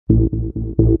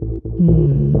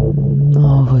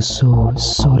Ovo su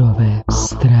surove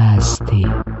strasti.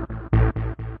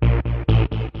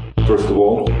 First of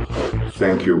all,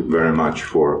 thank you very much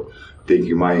for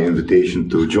taking my invitation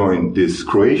to join this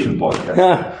Croatian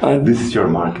podcast. This is your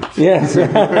market. Yes.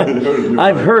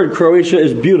 I've heard Croatia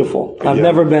is beautiful. I've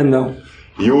never been, though.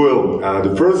 You will.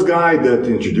 The first guy that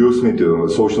introduced me to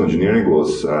social engineering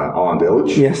was Alan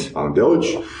Delic. Yes. Alan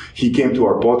Delic. He came to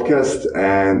our podcast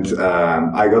and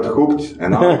I got hooked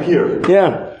and now I'm here.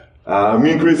 Yeah.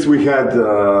 Me and Chris, we had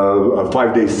a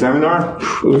 5-day seminar.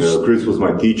 Chris was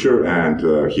my teacher, and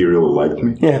he really liked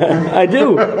me. Yeah, I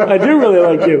do really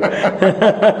like you.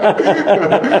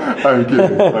 I'm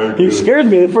kidding. You scared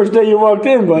me the first day you walked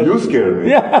in, but you scared me.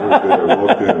 Yeah. The first day I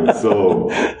walked in. So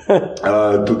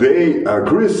today,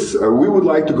 Chris, we would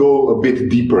like to go a bit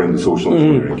deeper into social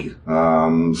engineering.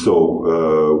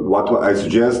 What I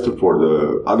suggest for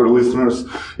the other listeners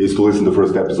is to listen to the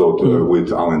first episode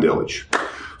with Alan Delic.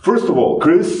 First of all,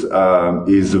 Chris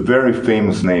is a very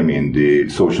famous name in the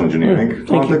social engineering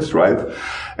context, right?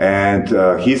 And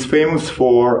he's famous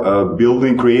for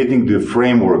creating the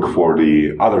framework for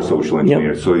the other social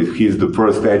engineers. Yep. So he's the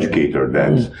first educator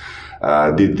that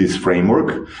did this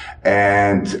framework.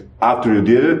 And after you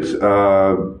did it,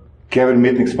 Kevin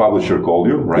Mitnick's publisher called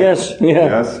you, right? Yes, yeah.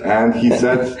 Yes, and he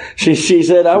said... she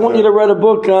said, I want you to write a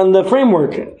book on the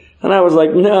framework. And I was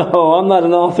like, no, I'm not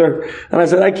an author. And I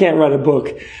said, I can't write a book.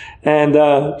 And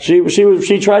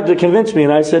she tried to convince me,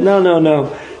 and I said, no.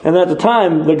 And at the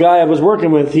time, the guy I was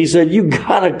working with, he said, you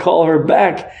gotta call her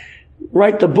back.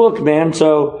 Write the book, man.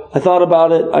 So I thought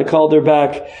about it. I called her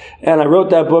back, and I wrote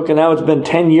that book, and now it's been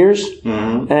 10 years.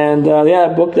 Mm-hmm. And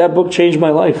that book changed my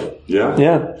life. Yeah.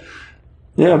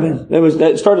 Yeah, man.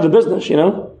 It started a business, you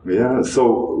know? Yeah.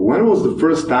 So when was the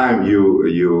first time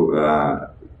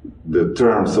the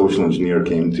term social engineer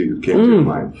came to your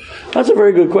mind? That's a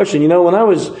very good question. You know, when I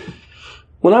was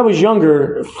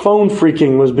younger, phone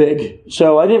freaking was big.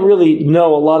 So I didn't really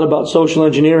know a lot about social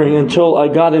engineering until I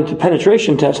got into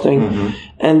penetration testing. Mm-hmm.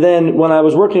 And then when I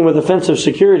was working with offensive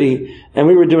security and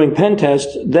we were doing pen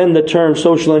tests, then the term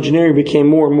social engineering became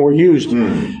more and more used.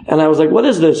 And I was like, what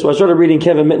is this? So I started reading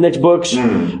Kevin Mitnick's books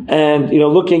and,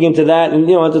 looking into that. And,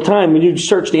 at the time when you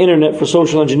search the internet for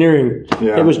social engineering,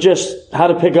 it was just how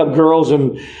to pick up girls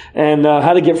and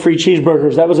how to get free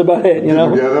cheeseburgers. That was about it, Did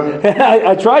you get them?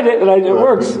 I tried it and it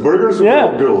works. Burgers or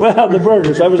girls? Well, the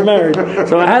burgers. I was married,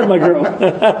 so I had my girl.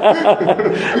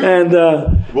 And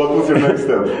what was your next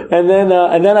step? And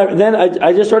then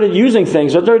I just started using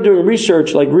things. I started doing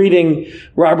research, like reading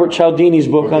Robert Cialdini's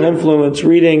book on influence,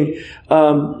 reading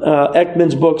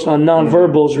Ekman's books on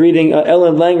nonverbals, reading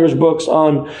Ellen Langer's books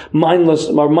on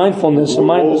mindfulness and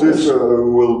mindlessness. All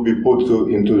this will be put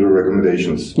into the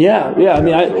recommendations. Yeah. I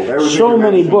mean, so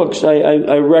many books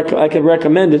I could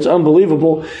recommend. It's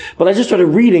unbelievable. But I just started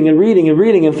reading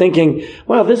and thinking,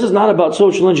 well, this is not about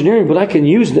social engineering, but I can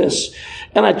use this.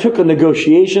 And I took a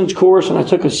negotiations course and I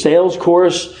took a sales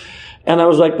course, and I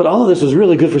was like, but all of this is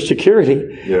really good for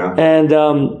security. Yeah. And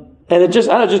it just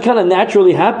kind of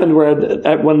naturally happened where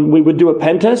when we would do a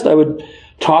pen test, I would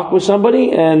talk with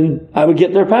somebody and I would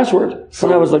get their password. So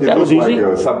and I was like, that was easy.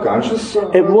 Like subconscious?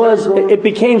 It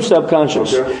became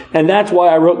subconscious. Okay. And that's why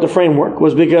I wrote the framework,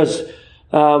 was because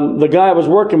the guy I was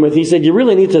working with, he said, you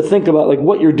really need to think about like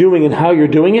what you're doing and how you're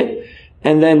doing it,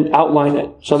 and then outline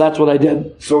it. So that's what I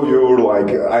did. So you were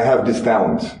like, I have this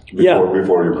talent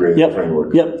before you create the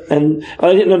framework. Yep. And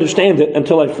I didn't understand it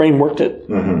until I frameworked it.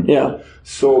 Mm-hmm. Yeah.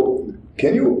 So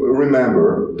can you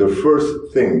remember the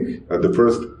first thing, the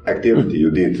first activity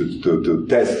you did to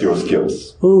test your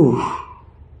skills? Ooh,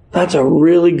 that's a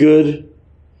really good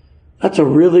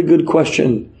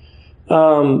question.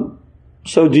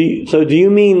 So do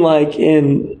you mean like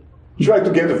in... Try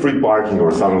to get a free parking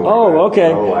or something like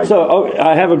that. Oh, okay.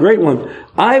 I have a great one.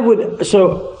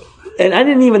 And I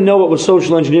didn't even know what was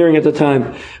social engineering at the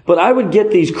time, but I would get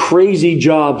these crazy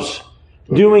jobs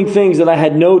doing things that I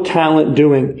had no talent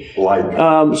doing.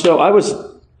 Like? So I was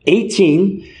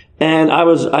 18 and I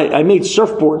made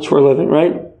surfboards for a living,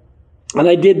 right? And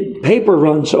I did paper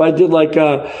runs. So I did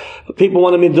people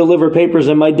wanted me to deliver papers,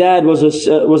 and my dad was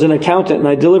an accountant, and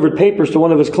I delivered papers to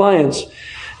one of his clients.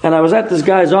 And I was at this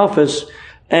guy's office,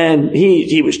 and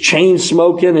he was chain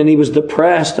smoking, and he was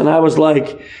depressed. And I was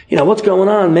like, what's going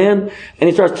on, man? And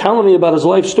he starts telling me about his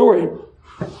life story.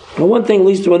 And one thing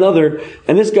leads to another.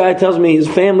 And this guy tells me his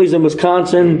family's in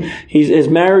Wisconsin. His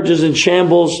marriage is in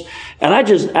shambles. And I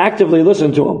just actively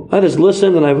listened to him. I just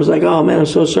listened, and I was like, oh man, I'm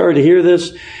so sorry to hear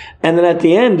this. And then at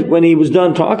the end, when he was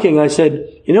done talking, I said,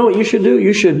 you know what you should do?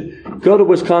 You should go to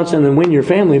Wisconsin and win your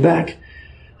family back.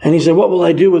 And he said, what will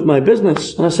I do with my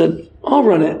business? And I said, I'll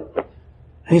run it.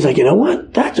 And he's like, you know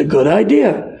what? That's a good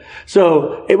idea.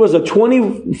 So it was a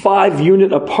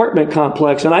 25-unit apartment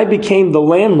complex, and I became the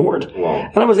landlord. Wow.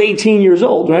 And I was 18 years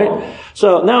old, right? Wow.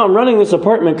 So now I'm running this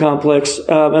apartment complex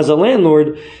as a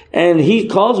landlord, and he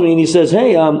calls me and he says,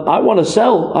 hey, I want to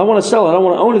sell. I want to sell it. I don't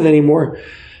want to own it anymore.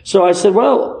 So I said,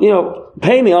 well,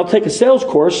 pay me. I'll take a sales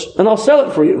course, and I'll sell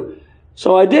it for you.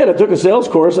 So I did. I took a sales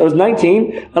course. I was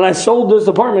 19, and I sold this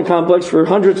apartment complex for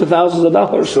hundreds of thousands of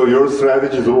dollars. So your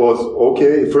strategy was,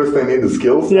 okay, first I need the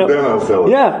skills, and then I'll sell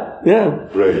it. Yeah.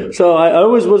 Right. So I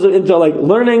always was into like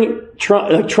learning,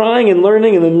 trying and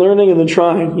learning, and then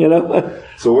trying,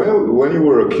 So when you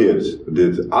were a kid,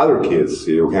 did other kids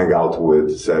you hang out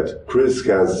with said, Chris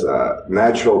has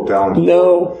natural talent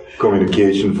for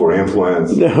communication, for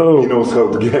influence. No. He knows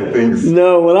how to get things.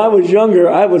 No, when I was younger,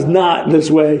 I was not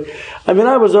this way. I mean,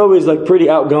 I was always like pretty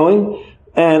outgoing,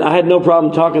 and I had no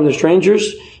problem talking to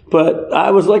strangers, but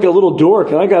I was like a little dork,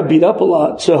 and I got beat up a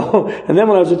lot. So, and then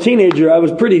when I was a teenager, I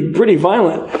was pretty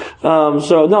violent.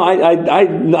 So no, I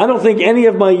don't think any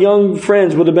of my young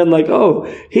friends would have been like,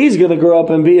 oh, he's going to grow up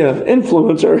and be an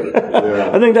influencer.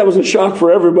 Yeah. I think that was a shock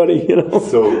for everybody,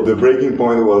 So the breaking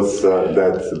point was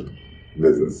that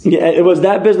business. Yeah, it was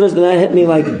that business, and that hit me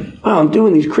like, wow, I'm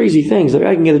doing these crazy things. Like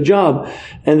I can get a job.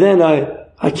 And then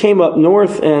I came up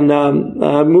north and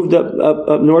moved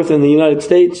up north in the United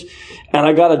States, and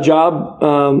I got a job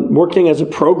working as a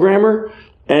programmer.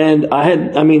 And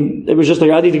it was just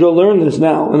like, I need to go learn this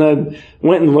now. And I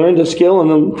went and learned a skill and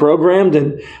then programmed,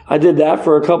 and I did that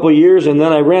for a couple of years. And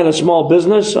then I ran a small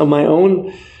business of my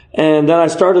own, and then I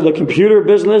started a computer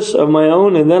business of my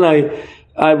own, and then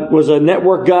I was a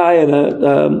network guy and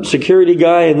a security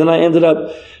guy, and then I ended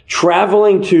up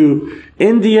traveling to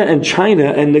India and China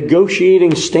and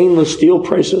negotiating stainless steel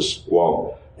prices.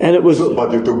 Wow. And it was...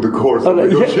 But you took the course of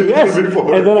negotiations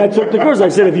before. And then I took the course. I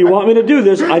said, if you want me to do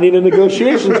this, I need a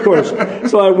negotiations course.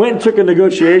 So I went and took a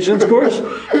negotiations course.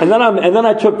 And then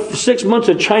I took 6 months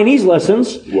of Chinese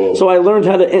lessons. Whoa. So I learned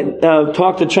how to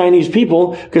talk to Chinese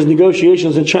people, because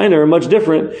negotiations in China are much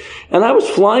different. And I was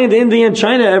flying to India and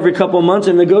China every couple of months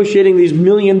and negotiating these $1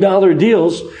 million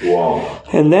deals. Wow.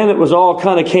 And then it was all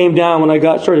kind of came down when I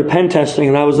started pen testing.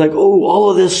 And I was like, oh,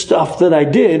 all of this stuff that I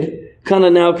did kind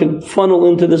of now can funnel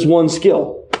into this one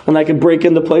skill, and I can break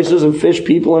into places and fish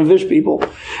people. And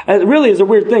it really is a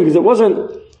weird thing, because it wasn't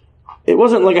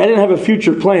like I didn't have a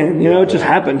future plan, it just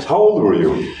happened. How old were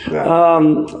you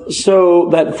then? So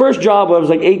that first job, I was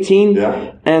like 18.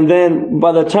 Yeah. And then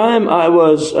by the time I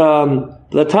was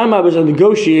a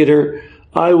negotiator,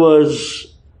 I was,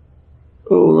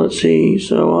 let's see.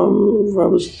 So, I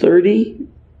was 31.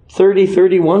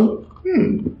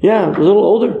 Yeah, I was a little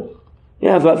older.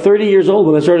 Yeah, about 30 years old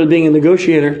when I started being a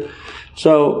negotiator.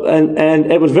 So,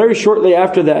 and it was very shortly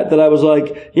after that I was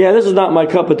like, yeah, this is not my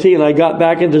cup of tea. And I got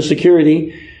back into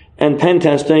security and pen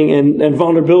testing and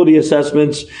vulnerability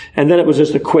assessments. And then it was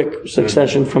just a quick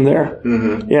succession from there.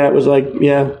 Mm-hmm. Yeah, it was like,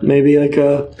 maybe like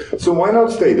So why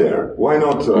not stay there? Why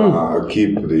not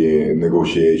keep the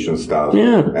negotiation stuff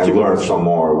and learn some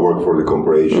more, work for the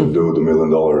corporation, do the $1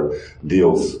 million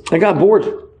deals? I got bored.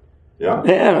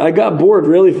 Yeah, I got bored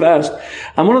really fast.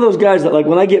 I'm one of those guys that, like,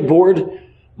 when I get bored,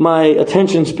 my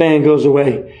attention span goes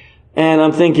away. And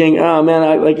I'm thinking, oh man,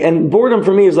 and boredom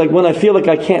for me is like when I feel like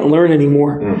I can't learn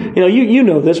anymore. Mm. You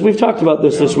know this. We've talked about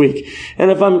this week.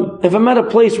 And if I'm at a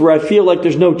place where I feel like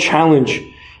there's no challenge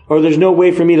or there's no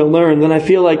way for me to learn, then I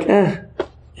feel like,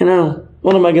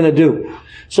 what am I going to do?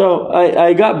 So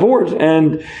I got bored,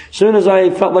 and as soon as I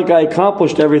felt like I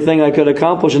accomplished everything I could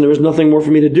accomplish and there was nothing more for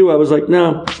me to do, I was like,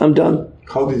 no, I'm done.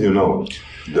 How did you know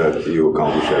that you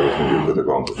accomplished everything you could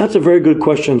accomplish? That's a very good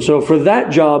question. So for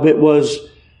that job, it was,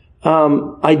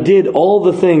 I did all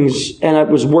the things and I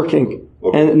was working,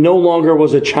 and it no longer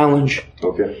was a challenge.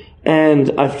 Okay.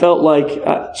 And I felt like,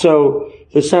 so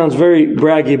this sounds very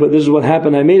braggy, but this is what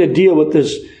happened. I made a deal with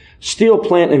this steel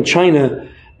plant in China,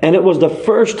 and it was the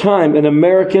first time an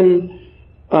American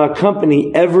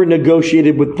company ever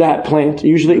negotiated with that plant.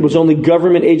 Usually it was only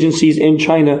government agencies in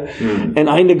China. Mm. And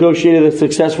I negotiated a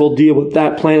successful deal with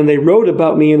that plant, and they wrote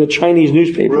about me in a Chinese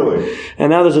newspaper. Really? And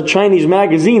now there's a Chinese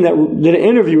magazine that did an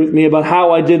interview with me about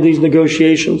how I did these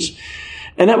negotiations.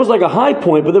 And that was like a high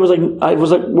point, but I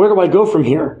was like, where do I go from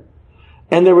here?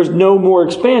 And there was no more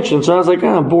expansion. So I was like,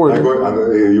 I'm bored.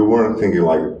 You weren't thinking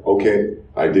like, okay,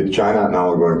 I did China,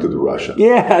 now I'm going to do Russia.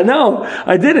 Yeah, no,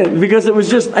 I didn't, because it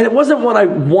wasn't what I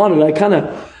wanted.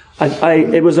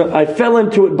 I fell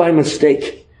into it by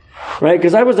mistake, right?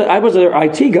 Because I was their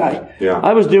IT guy. Yeah.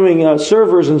 I was doing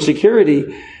servers and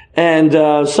security,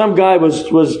 And some guy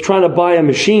was trying to buy a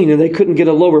machine and they couldn't get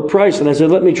a lower price. And I said,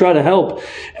 let me try to help.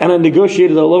 And I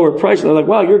negotiated a lower price. And they're like,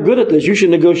 wow, you're good at this. You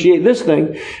should negotiate this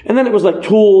thing. And then it was like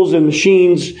tools and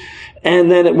machines. And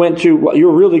then it went to, well,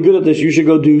 you're really good at this. You should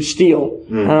go do steel.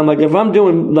 And I'm like, if I'm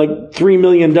doing like $3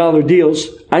 million deals,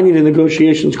 I need a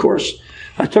negotiations course.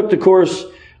 I took the course.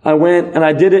 I went and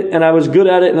I did it and I was good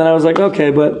at it. And then I was like,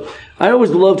 okay, but I always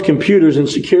loved computers and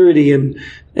security and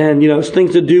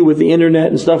things to do with the internet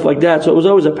and stuff like that. So it was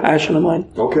always a passion of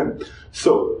mine. Okay.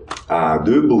 So,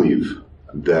 do you believe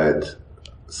that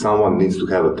someone needs to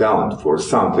have a talent for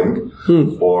something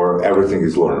or everything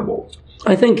is learnable?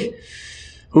 I think,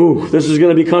 this is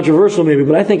going to be controversial maybe,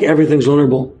 but I think everything's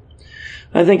learnable.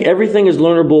 I think everything is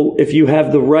learnable if you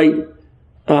have the right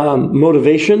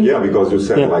motivation. Yeah, because you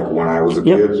said like when I was a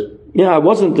kid. Yeah, I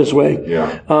wasn't this way.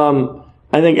 Yeah.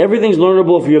 I think everything's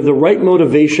learnable if you have the right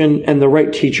motivation and the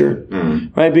right teacher,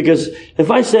 right? Because if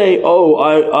I say,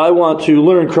 I want to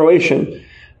learn Croatian,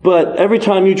 but every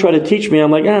time you try to teach me,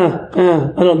 I'm like,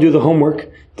 I don't do the homework,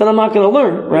 then I'm not going to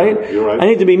learn, right? Yeah, you're right? I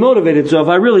need to be motivated. So if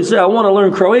I really say I want to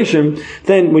learn Croatian,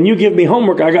 then when you give me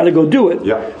homework, I got to go do it.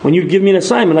 Yeah. When you give me an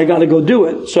assignment, I got to go do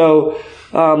it. So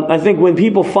I think when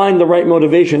people find the right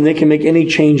motivation, they can make any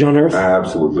change on earth. I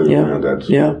absolutely agree on that.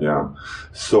 Yeah.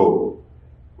 So,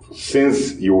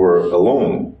 since you were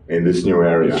alone in this new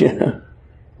area,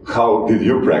 how did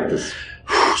you practice?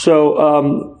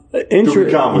 So, to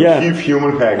become a chief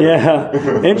human hacker.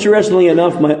 Yeah. Interestingly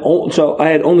enough, so I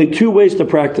had only two ways to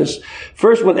practice.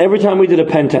 First one, every time we did a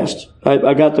pen test,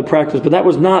 I got to practice, but that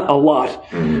was not a lot.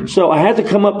 So I had to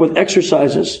come up with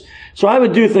exercises. So I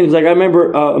would do things like, I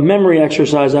remember a memory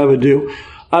exercise I would do.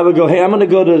 I would go, hey, I'm going to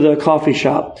go to the coffee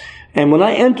shop. And when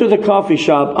I enter the coffee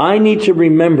shop, I need to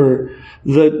remember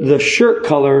the shirt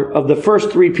color of the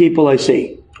first three people I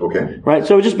see. Okay. Right?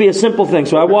 So it would just be a simple thing.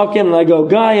 So I walk in and I go,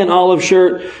 guy in olive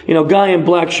shirt, guy in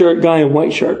black shirt, guy in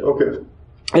white shirt. Okay.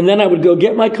 And then I would go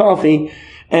get my coffee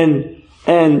and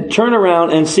turn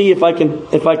around and see if I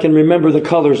can remember the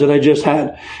colors that I just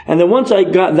had. And then once I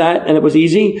got that and it was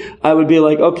easy, I would be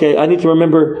like, okay, I need to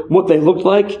remember what they looked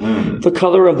like, the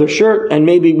color of the shirt, and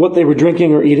maybe what they were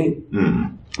drinking or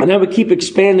eating. And I would keep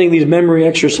expanding these memory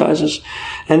exercises.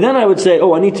 And then I would say,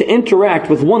 I need to interact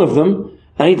with one of them.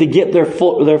 I need to get their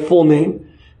full name.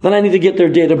 Then I need to get their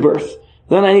date of birth.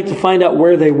 Then I need to find out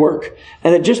where they work.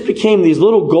 And it just became these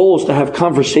little goals to have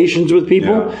conversations with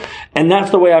people. Yeah. And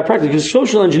that's the way I practice. Because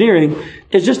social engineering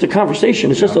is just a conversation.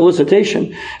 It's just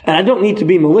elicitation. And I don't need to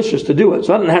be malicious to do it.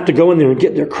 So I don't have to go in there and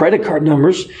get their credit card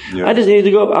numbers. Yeah. I just need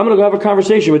to I'm going to go have a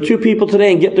conversation with two people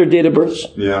today and get their date of births.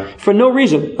 Yeah. For no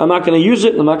reason. I'm not going to use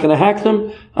it. I'm not going to hack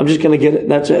them. I'm just going to get it.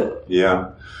 That's it.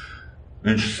 Yeah.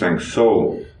 Interesting.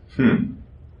 So, can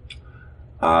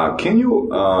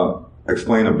you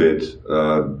explain a bit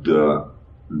the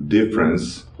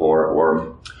difference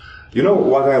or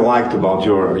what I liked about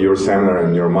your seminar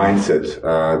and your mindset,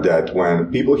 that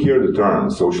when people hear the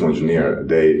term social engineer,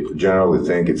 they generally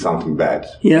think it's something bad.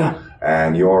 Yeah.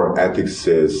 And your ethics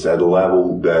is at a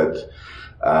level that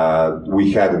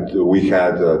we had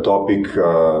a topic,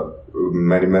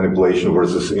 manipulation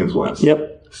versus influence.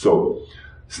 Yep. So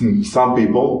some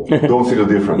people don't see the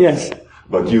difference. Yes.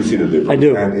 But you see the difference. I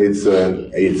do. And it's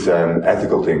an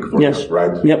ethical thing for us,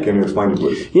 right? Yep. Can you explain it,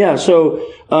 please? Yeah, so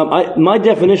my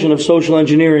definition of social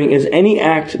engineering is any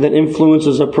act that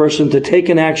influences a person to take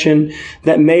an action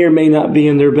that may or may not be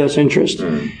in their best interest.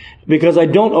 Because I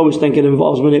don't always think it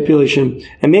involves manipulation.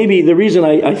 And maybe the reason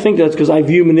I think that's because I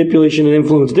view manipulation and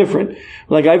influence different.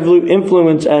 Like I view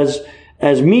influence as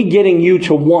me getting you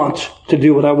to want to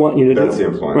do what I want you to do. That's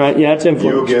influence. Right? Yeah, that's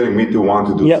influence. You getting me to want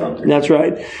to do something. That's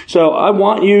right. So I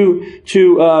want you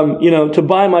to, to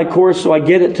buy my course so I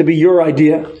get it to be your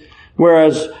idea.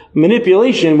 Whereas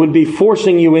manipulation would be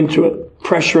forcing you into it,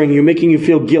 pressuring you, making you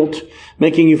feel guilt,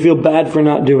 making you feel bad for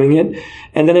not doing it.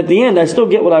 And then at the end, I still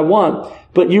get what I want,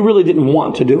 but you really didn't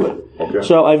want to do it. Okay.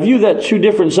 So I view that two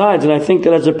different sides, and I think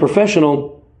that as a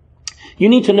professional, you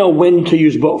need to know when to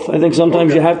use both. I think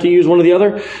sometimes you have to use one or the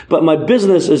other, but my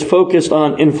business is focused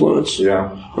on influence.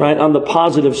 Yeah. Right? On the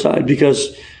positive side,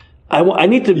 because I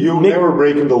need to. You've never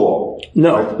breaken the law.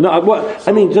 No, right? No.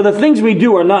 I mean, so the things we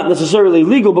do are not necessarily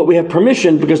legal, but we have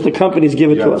permission because the companies give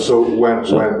it to us. So when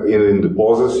in the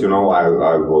pauses, I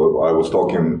was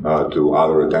talking to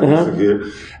other attendees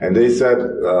here, and they said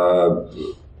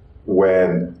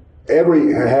when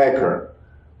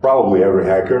probably every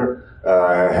hacker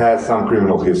has some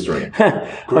criminal history.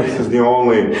 Chris is the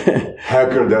only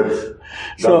hacker that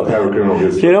doesn't have a criminal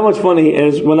history. You know what's funny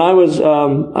is when I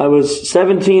was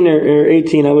 17 or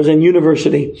 18, I was in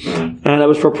university, and I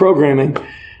was for programming.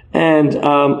 And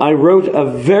I wrote a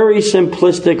very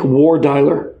simplistic war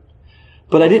dialer.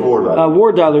 But I didn't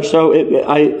war dialer. So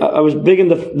I was big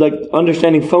into like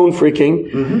understanding phone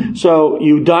phreaking. So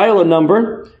you dial a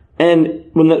number, and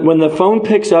when the phone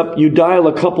picks up, you dial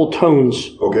a couple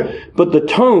tones. Okay. But the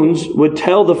tones would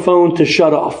tell the phone to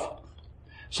shut off.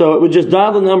 So it would just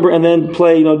dial the number and then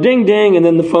play, ding ding, and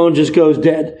then the phone just goes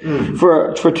dead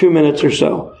for 2 minutes or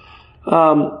so.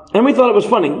 And we thought it was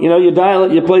funny. You dial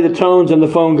it, you play the tones, and the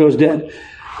phone goes dead.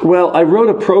 Well, I wrote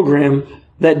a program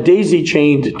that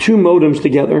daisy-chained 2 modems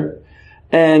together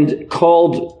and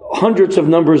called hundreds of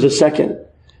numbers a second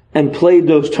and played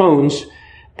those tones.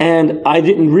 And I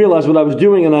didn't realize what I was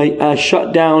doing, and I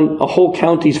shut down a whole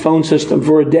county's phone system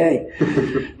for a day.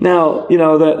 Now,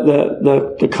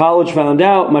 the college found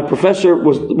out. My professor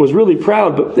was really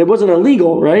proud, but it wasn't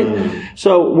illegal, right?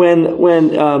 So when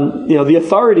the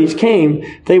authorities came,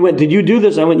 they went, "Did you do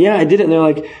this?" I went, "Yeah, I did it." And they're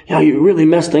like, "Yeah, you really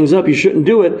messed things up. You shouldn't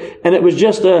do it." And it was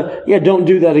just don't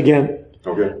do that again.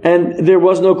 Okay. And there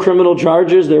was no criminal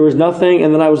charges. There was nothing.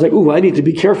 And then I was like, "Ooh, I need to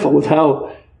be careful with how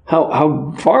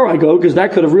far I go, because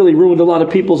that could have really ruined a lot of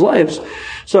people's lives."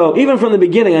 So even from the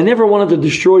beginning, I never wanted to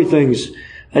destroy things.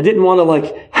 I didn't want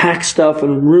to hack stuff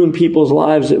and ruin people's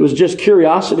lives. It was just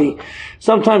curiosity.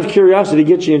 Sometimes curiosity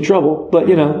gets you in trouble, but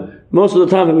most of the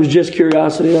time it was just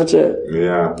curiosity. That's it.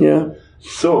 Yeah. Yeah.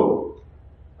 So,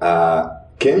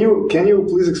 can you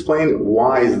please explain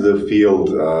why is the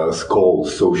field called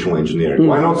social engineering?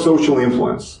 Why not social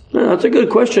influence? Yeah, that's a good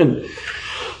question.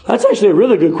 That's actually a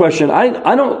really good question.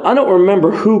 I don't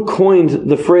remember who coined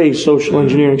the phrase social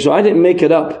engineering, so I didn't make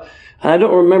it up. I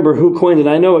don't remember who coined it.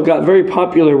 I know it got very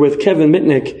popular with Kevin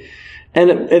Mitnick,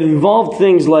 and it involved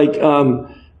things like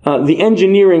the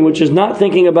engineering, which is not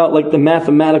thinking about the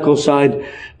mathematical side,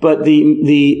 but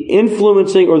the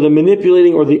influencing or the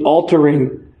manipulating or the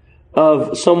altering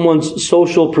of someone's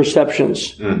social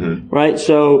perceptions, right?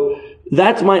 So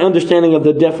that's my understanding of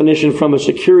the definition from a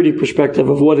security perspective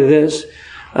of what it is.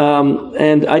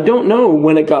 And I don't know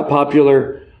when it got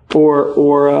popular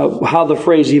or how the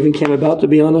phrase even came about, to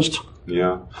be honest.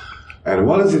 Yeah. And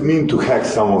what does it mean to hack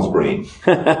someone's brain?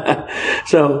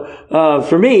 So,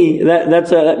 for me,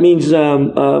 that means,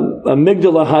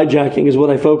 amygdala hijacking is what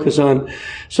I focus on.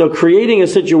 So creating a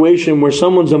situation where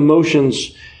someone's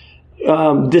emotions,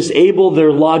 disable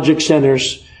their logic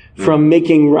centers from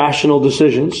making rational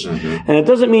decisions. And it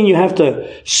doesn't mean you have to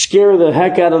scare the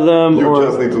heck out of them. You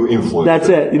just need to influence them. That's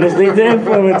it. You just need to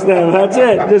influence them. That's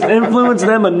it. Just influence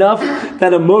them enough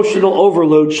that emotional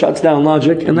overload shuts down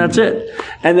logic, and that's it.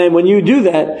 And then when you do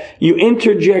that, you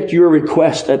interject your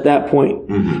request at that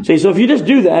point. See, so if you just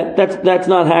do that, that's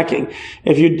not hacking.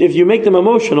 If you make them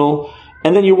emotional,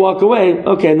 and then you walk away,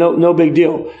 okay, no big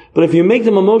deal. But if you make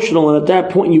them emotional, and at that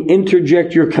point you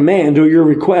interject your command or your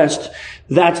request,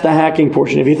 that's the hacking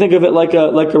portion. If you think of it like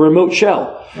a remote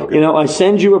shell, I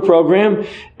send you a program,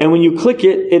 and when you click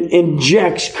it, it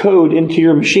injects code into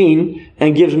your machine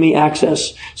and gives me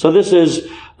access. So this is,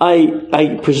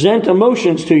 I present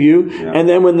emotions to you, and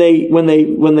then when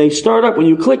they start up, when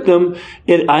you click them,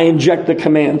 I inject the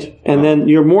command, and then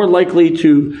you're more likely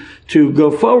to go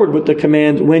forward with the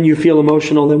command when you feel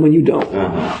emotional than when you don't.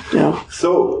 Yeah.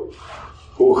 So,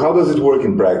 how does it work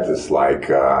in practice? Like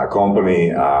a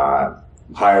company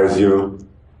hires you,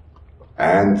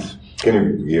 and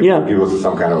can you give us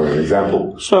some kind of an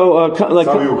example? So,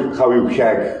 how you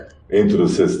hack into the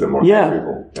system or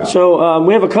people? Yeah. So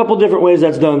we have a couple different ways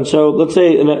that's done. So let's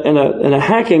say in a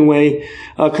hacking way,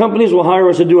 companies will hire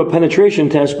us to do a penetration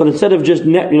test, but instead of just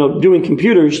doing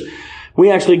computers, we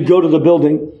actually go to the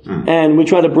building and we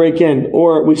try to break in,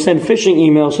 or we send phishing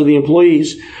emails to the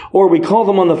employees, or we call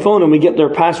them on the phone and we get their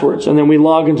passwords, and then we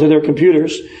log into their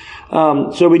computers.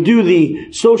 So we do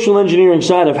the social engineering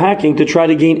side of hacking to try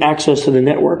to gain access to the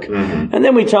network. And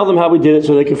then we tell them how we did it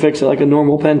so they can fix it like a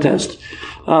normal pen test.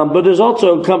 But there's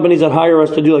also companies that hire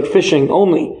us to do phishing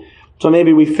only. So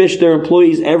maybe we phish their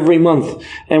employees every month,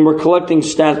 and we're collecting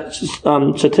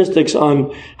statistics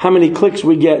on how many clicks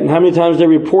we get and how many times they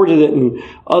reported it and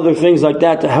other things like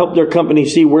that to help their company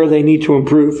see where they need to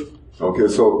improve. Okay,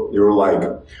 so you're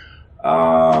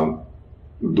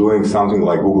doing something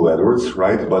like Google AdWords,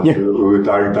 right? But we're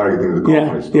targeting the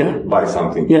companies to buy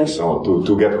something,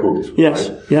 to get hooked. Yes,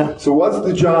 right? Yeah. So what's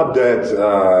the job that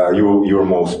you're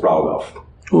most proud of?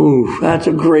 Ooh, that's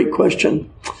a great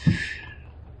question.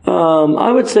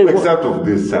 I would say, except of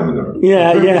this seminar.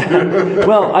 Yeah.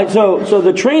 Well, so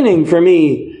the training for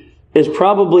me is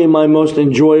probably my most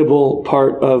enjoyable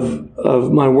part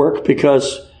of my work,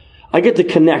 because I get to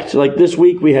connect. Like this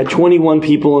week, we had 21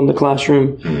 people in the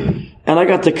classroom, and I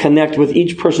got to connect with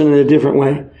each person in a different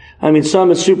way. I mean,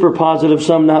 some is super positive,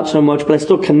 some not so much, but I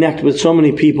still connect with so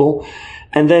many people.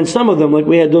 And then some of them, like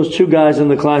we had those 2 guys in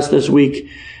the class this week,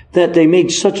 that they made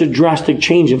such a drastic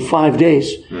change in 5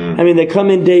 days. I mean, they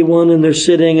come in day 1 and they're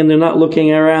sitting and they're not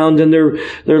looking around and they're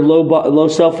low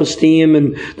self-esteem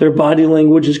and their body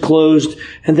language is closed.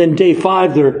 And then day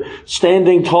 5, they're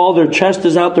standing tall, their chest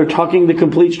is out, they're talking to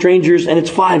complete strangers, and it's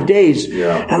 5 days.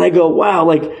 Yeah. And I go, wow,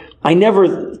 like I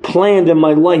never planned in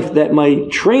my life that my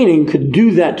training could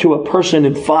do that to a person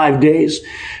in 5 days.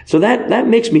 So that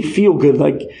makes me feel good.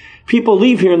 Like people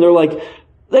leave here and they're like,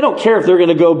 they don't care if they're going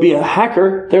to go be a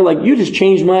hacker. They're like, you just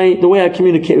changed the way I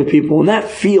communicate with people. And that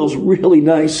feels really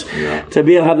nice to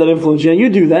be able to have that influence. You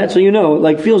do that, so it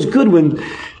like feels good when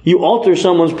you alter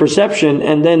someone's perception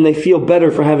and then they feel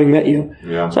better for having met you.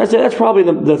 Yeah. So I'd say that's probably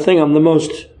the thing I'm the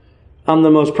most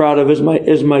proud of is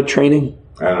my training.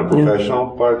 And a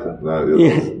professional part,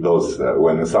 those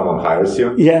when someone hires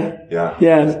you. Yeah.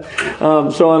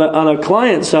 So on a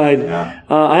client side,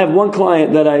 I have one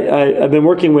client that I've been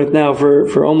working with now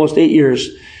for almost 8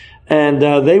 years, and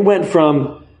they went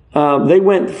from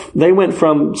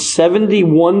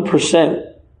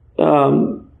 71%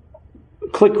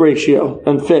 click ratio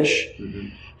on Phish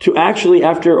to actually,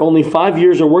 after only 5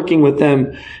 years of working with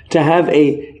them, to have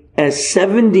a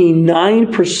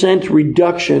 79%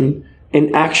 reduction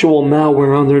in actual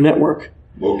malware on their network.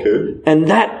 Okay. And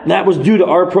that was due to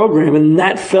our program, and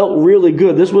that felt really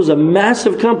good. This was a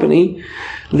massive company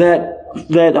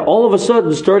that all of a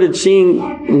sudden started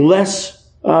seeing less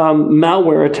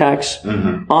malware attacks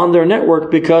on their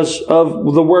network because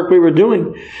of the work we were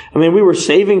doing. I mean, we were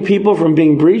saving people from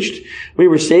being breached. We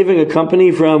were saving a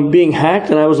company from being hacked,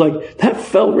 and I was like,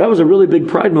 that was a really big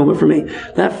pride moment for me.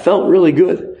 That felt really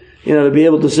good, to be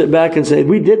able to sit back and say,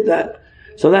 we did that.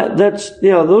 So that's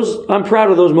I'm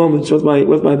proud of those moments with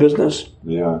my business.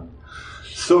 Yeah.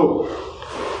 So,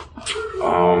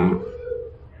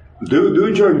 do you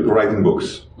enjoy writing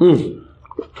books?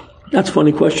 That's a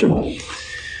funny question.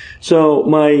 So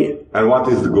and what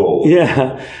is the goal?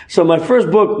 Yeah. So my first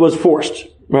book was forced,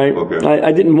 right? Okay.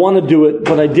 I didn't want to do it,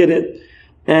 but I did it,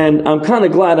 and I'm kind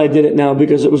of glad I did it now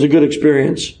because it was a good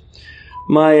experience.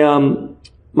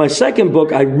 My second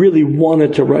book, I really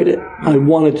wanted to write it. I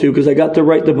wanted to because I got to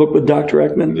write the book with Dr.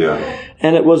 Ekman. Yeah.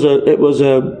 And it was a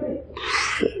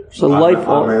life.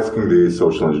 Unmasking the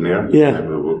Social Engineer. Yeah.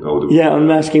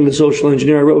 Unmasking the Social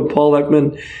Engineer. I wrote with Paul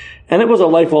Ekman, and it was a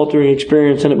life-altering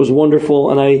experience, and it was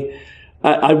wonderful. And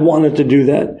I wanted to do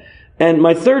that. And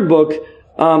my third book,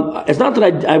 it's not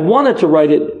that I wanted to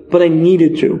write it, but I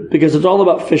needed to because it's all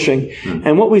about phishing.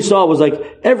 And what we saw was like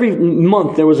every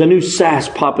month there was a new SaaS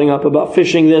popping up about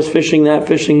phishing this, phishing that,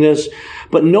 phishing this,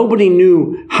 but nobody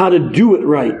knew how to do it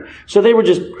right. So they were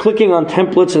just clicking on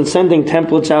templates and sending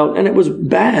templates out, and it was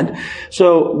bad.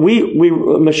 So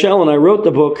Michelle and I wrote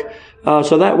the book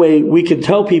so that way we could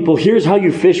tell people, here's how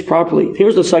you phish properly.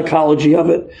 Here's the psychology of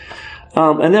it.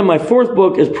 And then my fourth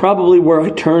book is probably where I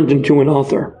turned into an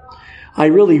author. I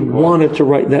really wanted to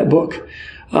write that book.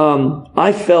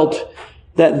 I felt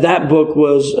that book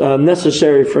was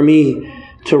necessary for me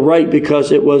to write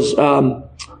because it was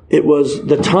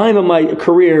the time of my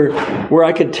career where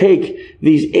I could take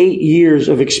these 8 years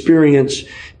of experience,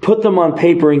 put them on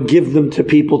paper, and give them to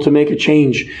people to make a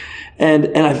change. And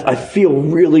I feel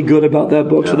really good about that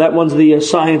book. Yeah. So that one's the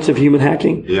Science of Human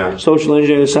Hacking. Yeah. Social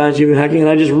Engineering, the Science of Human Hacking. And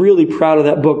I'm just really proud of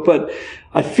that book. But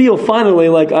I feel finally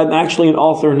like I'm actually an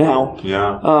author now.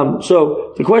 Yeah.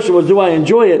 So the question was, do I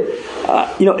enjoy it?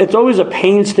 It's always a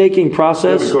painstaking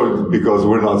process. Yeah, because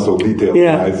we're not so detailed.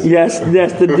 Yeah. Guys. Yes.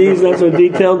 The D's not so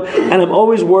detailed. And I'm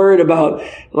always worried about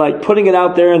like putting it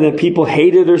out there and then people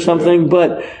hate it or something. Yeah.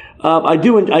 But I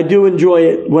do enjoy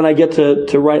it when I get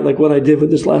to write like what I did with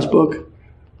this last book.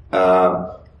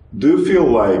 Do you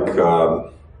feel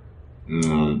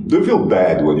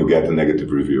bad when you get a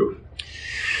negative review?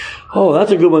 Oh,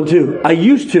 that's a good one too. I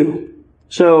used to.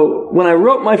 So when I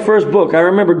wrote my first book, I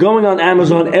remember going on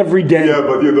Amazon every day. Yeah,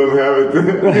 but you don't have it in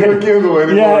your Kindle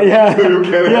anymore. Yeah. So you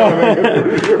can't have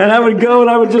it. And I would go and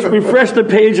I would just refresh the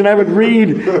page and I would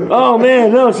read, oh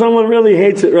man, no, someone really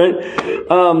hates it, right?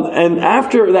 And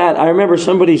after that, I remember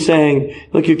somebody saying,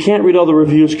 look, you can't read all the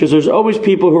reviews because there's always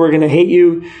people who are going to hate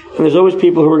you and there's always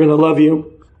people who are going to love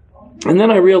you. And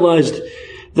then I realized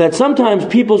that sometimes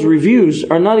people's reviews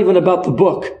are not even about the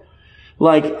book.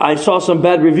 Like, I saw some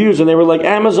bad reviews and they were like,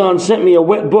 Amazon sent me a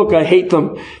wet book. I hate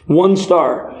them. 1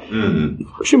 star. Mm-hmm.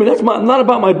 Excuse me, that's not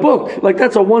about my book. Like,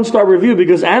 that's a 1-star review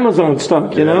because Amazon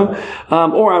stunk, you know?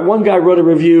 Or one guy wrote a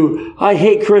review, I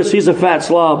hate Chris. He's a fat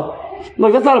slob.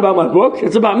 Like, that's not about my book.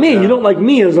 It's about me. You don't like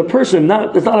me as a person.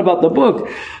 It's not about the book.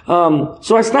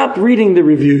 So I stopped reading the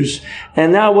reviews.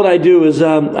 And now what I do is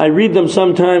I read them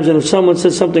sometimes, and if someone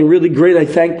says something really great, I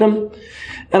thank them.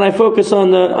 And I focus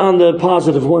on the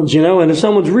positive ones, you know. And if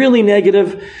someone's really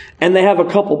negative and they have a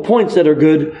couple points that are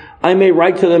good, I may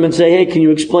write to them and say, hey, can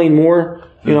you explain more?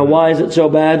 You know, why is it so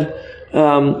bad?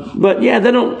 But yeah,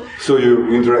 they don't. So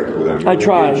you interact with them? I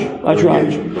try.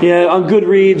 Yeah, on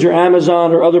Goodreads or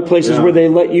Amazon or other places where they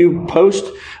let you post,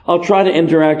 I'll try to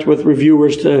interact with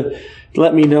reviewers to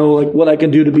let me know like what I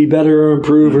can do to be better or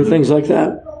improve or things like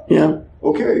that. Yeah.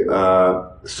 Okay.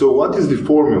 So what is the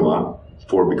formula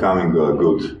for becoming a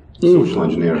good social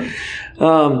engineer?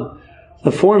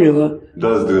 The formula.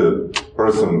 Does the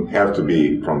person have to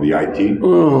be from the IT?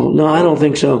 Oh, no, I don't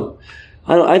think so.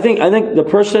 I think the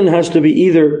person has to be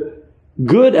either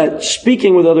good at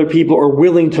speaking with other people or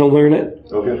willing to learn it.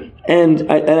 Okay.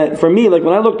 And for me, like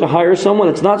when I look to hire someone,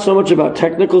 it's not so much about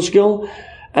technical skill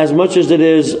as much as it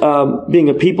is being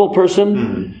a people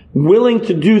person, willing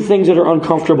to do things that are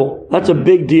uncomfortable. That's a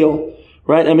big deal.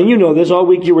 Right? I mean, you know this. All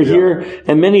week you were here,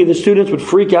 and many of the students would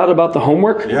freak out about the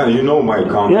homework. Yeah, you know my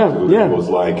comment was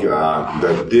like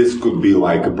that this could be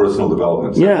like a personal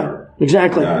development center. Yeah,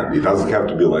 exactly. It doesn't have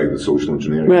to be like the social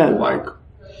engineering. Yeah. Like,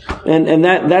 and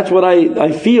that's what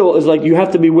I feel is like you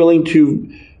have to be willing to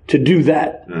do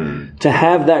that, to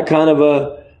have that kind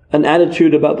of an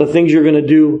attitude about the things you're going to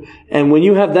do. And when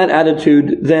you have that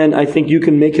attitude, then I think you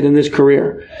can make it in this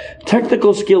career.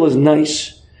 Technical skill is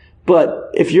nice. But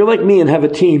if you're like me and have a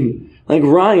team, like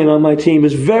Ryan on my team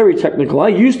is very technical. I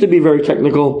used to be very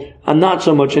technical. I'm not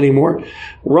so much anymore.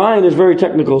 Ryan is very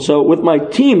technical. So with my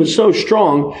team is so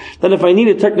strong that if I need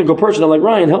a technical person, I'm like,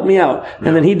 Ryan, help me out.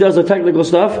 And then he does the technical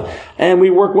stuff and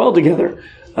we work well together.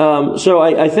 So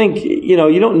I think, you know,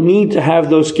 you don't need to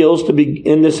have those skills to be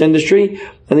in this industry.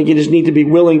 I think you just need to be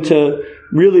willing to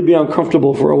really be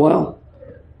uncomfortable for a while.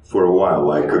 For a while,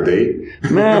 like a day?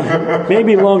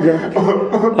 Maybe longer.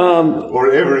 Or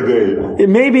every day? It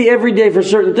may be every day for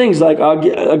certain things. Like, I'll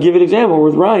give an example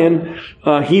with Ryan.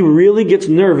 He really gets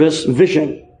nervous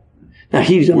vishing. Now,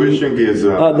 wishing is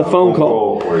the phone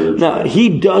call. Now,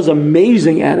 he does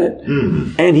amazing at it.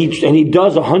 Mm-hmm. And he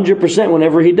does 100%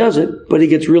 whenever he does it. But he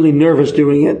gets really nervous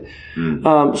doing it.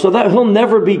 Mm-hmm. So that he'll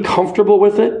never be comfortable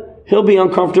with it. He'll be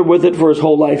uncomfortable with it for his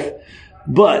whole life.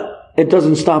 But it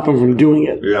doesn't stop him from doing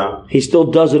it. Yeah. He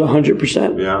still does it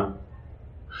 100%. Yeah.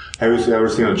 Have you ever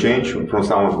seen a change from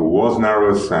someone who was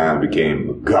nervous and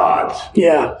became God?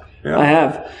 Yeah. I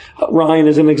have. Ryan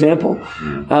is an example.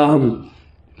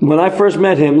 When I first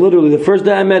met him, literally the first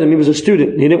day I met him, he was a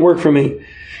student. He didn't work for me.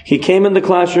 He came in the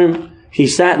classroom, he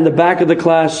sat in the back of the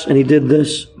class, and he did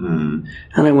this. And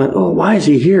I went, oh, why is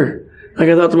he here? Like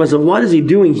I thought to myself, what is he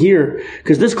doing here?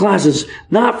 Because this class is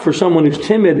not for someone who's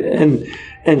timid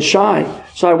and shy.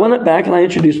 So I went back and I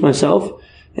introduced myself,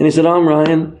 and he said, I'm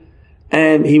Ryan.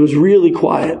 And he was really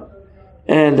quiet.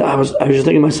 And I was just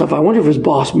thinking to myself, I wonder if his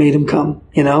boss made him come,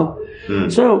 you know?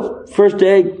 So first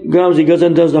day comes, he goes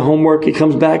and does the homework. He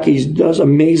comes back, he does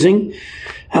amazing.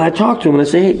 And I talk to him and I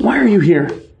say, hey, why are you here?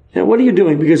 You know, what are you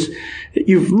doing? Because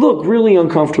you look really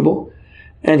uncomfortable.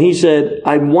 And he said,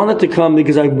 I wanted to come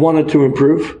because I wanted to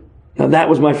improve. Now that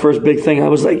was my first big thing. I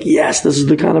was like, yes, this is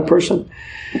the kind of person.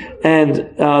 And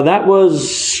that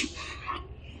was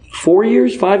 5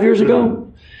 years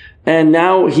ago. And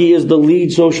now he is the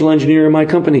lead social engineer in my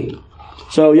company.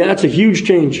 So yeah, that's a huge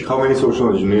change. How many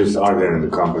social engineers are there in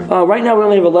the company? Right now we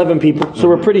only have 11 people. So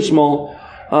we're pretty small.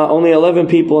 Only 11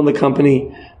 people in the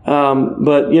company.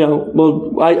 But you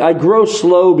know, I grow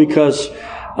slow because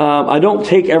I don't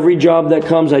take every job that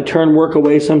comes. I turn work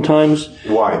away sometimes.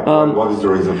 Why? What is the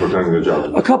reason for turning the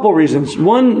job? A couple reasons.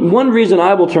 One reason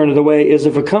I will turn it away is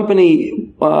if a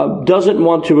company doesn't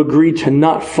want to agree to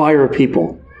not fire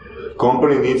people.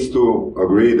 Company needs to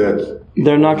agree that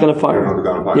they're not going to fire. They're not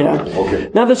going to fire. Yeah.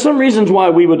 Okay. Now, there's some reasons why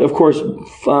we would, of course,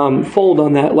 fold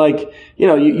on that. Like, you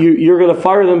know, you're going to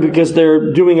fire them because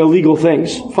they're doing illegal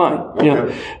things. Fine. Okay. You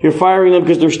know, you're firing them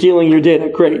because they're stealing your data.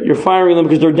 Great. You're firing them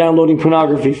because they're downloading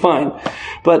pornography. Fine.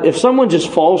 But if someone just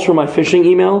falls for my phishing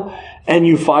email and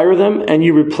you fire them and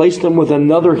you replace them with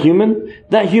another human,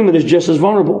 that human is just as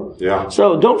vulnerable. Yeah.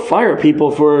 So don't fire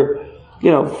people for, you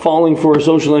know, falling for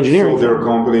social engineering. So there are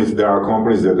companies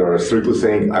that are strictly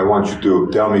saying, I want you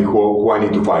to tell me who I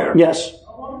need to fire. Yes.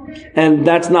 And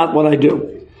that's not what I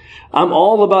do. I'm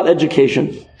all about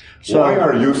education. So, why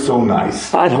are you so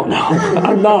nice? I don't know.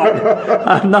 I'm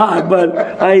not. But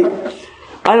I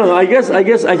don't know. I guess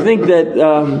I think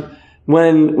that,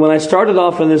 When I started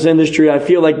off in this industry, I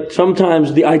feel like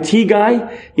sometimes the IT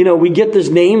guy, we get this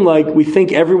name like we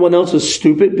think everyone else is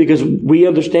stupid because we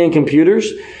understand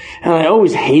computers. And I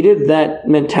always hated that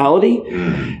mentality.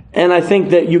 And I think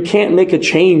that you can't make a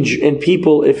change in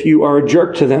people if you are a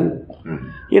jerk to them.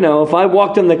 If I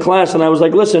walked in the class and I was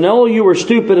like, listen, all of you are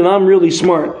stupid and I'm really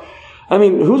smart. I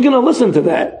mean, who's going to listen to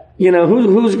that?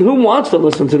 Who wants to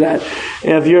listen to that?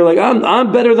 If you're like,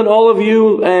 I'm better than all of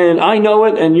you and I know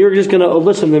it and you're just going to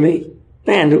listen to me.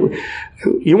 Man,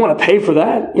 you want to pay for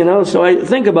that? So I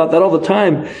think about that all the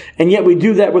time. And yet we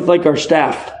do that with like our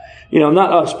staff.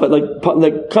 Not us, but like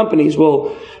the companies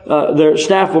their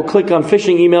staff will click on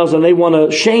phishing emails and they want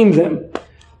to shame them.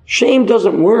 Shame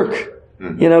doesn't work.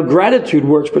 Gratitude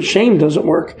works, but shame doesn't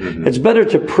work. It's better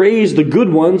to praise the good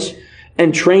ones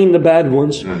and train the bad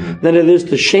ones than it is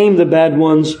to shame the bad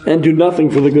ones and do nothing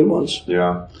for the good ones.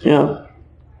 Yeah. Yeah.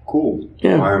 Cool.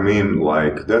 Yeah. I mean,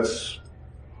 like, that's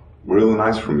really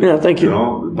nice from you. Yeah, thank you.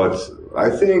 But I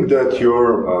think that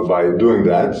you're, by doing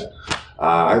that,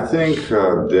 I think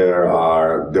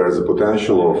there's a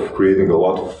potential of creating a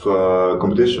lot of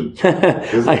competition.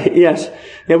 Yes.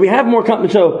 Yeah, we have more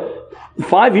competition. So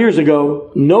 5 years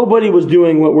ago, nobody was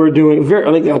doing what we're doing.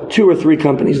 I think 2 or 3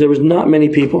 companies. There was not many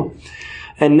people.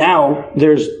 And now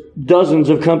there's dozens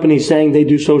of companies saying they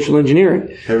do social engineering.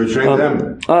 Have you trained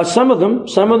them? Some of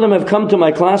them have come to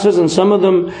my classes, and some of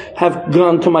them have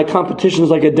gone to my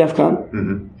competitions like at DEF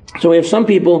CON. So we have some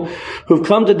people who've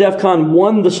come to DEF CON,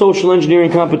 won the social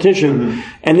engineering competition,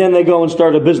 and then they go and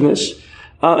start a business.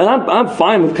 And I'm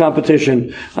fine with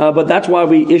competition, but that's why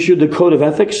we issued the code of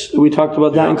ethics. We talked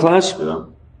about that in class. Yeah.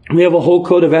 We have a whole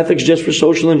code of ethics just for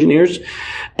social engineers.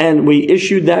 And we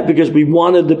issued that because we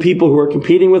wanted the people who are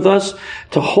competing with us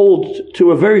to hold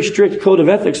to a very strict code of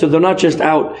ethics, so they're not just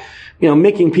out,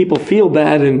 making people feel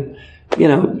bad and,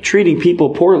 treating people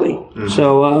poorly.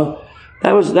 So,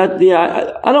 that was that.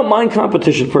 Yeah, I don't mind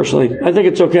competition personally. I think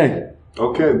it's okay.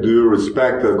 Okay. Do you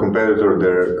respect a competitor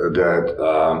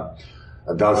that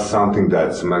does something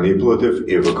that's manipulative?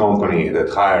 If a company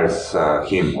that hires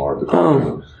him or the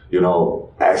company,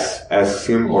 asks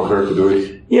him or her to do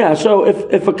it? Yeah. So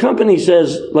if a company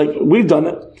says, like we've done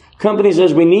it, company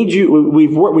says we need you,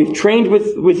 we've trained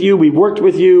with you, we've worked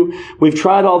with you, we've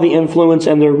tried all the influence,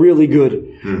 and they're really good.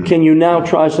 Can you now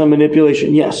try some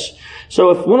manipulation? Yes.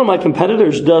 So if one of my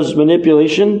competitors does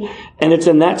manipulation and it's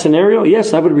in that scenario,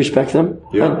 yes, I would respect them.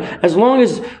 Yeah. As long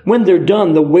as when they're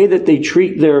done, the way that they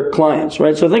treat their clients,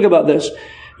 right? So think about this.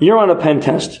 You're on a pen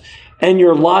test and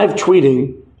you're live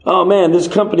tweeting, oh man, this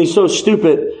company's so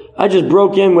stupid. I just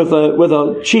broke in with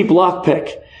a cheap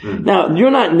lockpick. Now,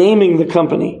 you're not naming the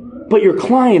company, but your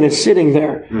client is sitting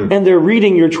there and they're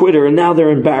reading your Twitter and now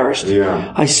they're embarrassed.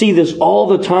 Yeah. I see this all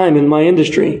the time in my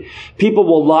industry. People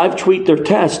will live tweet their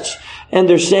tests and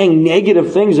they're saying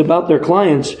negative things about their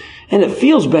clients, and it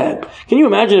feels bad. Can you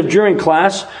imagine if during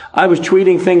class I was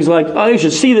tweeting things like, oh, you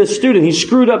should see this student. He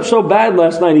screwed up so bad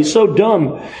last night. He's so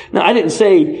dumb. Now, I didn't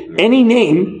say any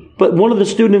name, but one of the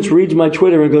students reads my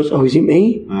Twitter and goes, oh, is he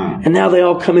me? And now they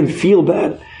all come and feel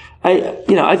bad.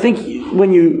 I think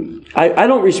I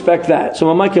don't respect that. So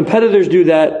when my competitors do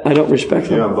that, I don't respect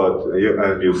them. Yeah, but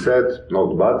you said,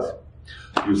 not but,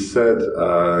 you said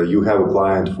you have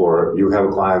clients for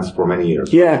many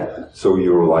years. Yeah. So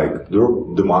you're like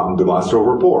the master of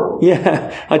rapport.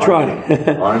 Yeah, I try.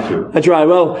 Aren't you? I try.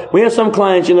 Well, we have some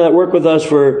clients, that work with us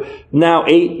for now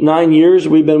 8-9 years.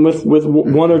 We've been with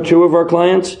 1 or 2 of our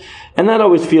clients, and that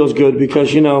always feels good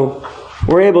because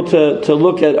we're able to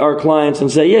look at our clients and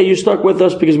say, yeah, you stuck with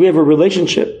us because we have a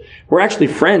relationship. We're actually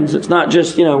friends. It's not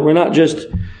just, you're not just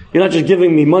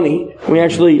giving me money. We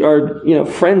actually are,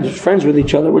 friends with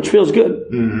each other, which feels good.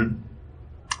 Mm-hmm.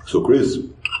 So, Chris,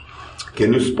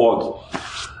 can you spot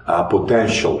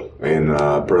potential in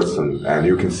a person? And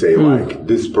you can say, like,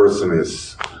 this person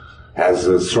has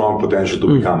a strong potential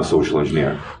to become a social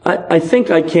engineer. I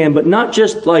think I can, but not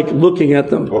just like looking at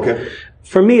them. Okay.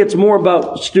 For me, it's more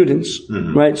about students,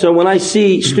 right? So when I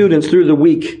see students through the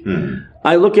week,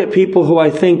 I look at people who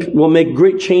I think will make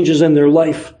great changes in their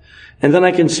life. And then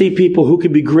I can see people who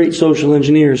could be great social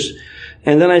engineers.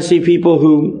 And then I see people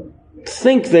who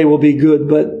think they will be good,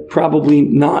 but probably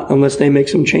not unless they make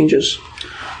some changes.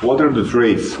 What are the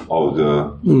traits of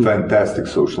the fantastic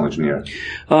social engineer?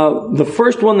 The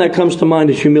first one that comes to mind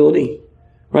is humility,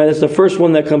 right? That's the first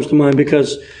one that comes to mind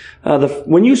because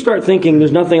when you start thinking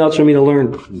there's nothing else for me to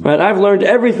learn, right? I've learned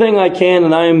everything I can,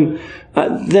 and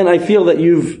then I feel that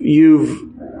you've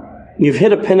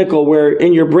hit a pinnacle where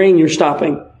in your brain you're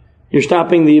stopping. You're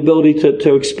stopping the ability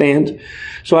to expand.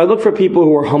 So I look for people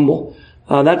who are humble.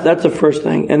 That's the first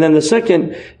thing. And then the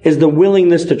second is the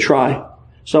willingness to try.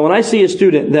 So when I see a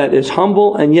student that is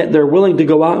humble and yet they're willing to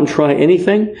go out and try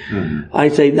anything, I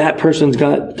say that person's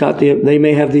they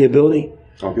may have the ability.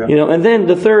 Okay. And then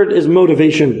the third is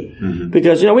motivation.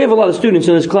 Because, we have a lot of students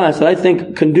in this class that I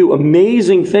think can do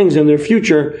amazing things in their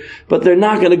future, but they're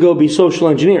not going to go be social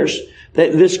engineers.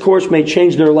 This course may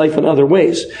change their life in other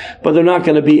ways, but they're not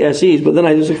going to be SEs. But then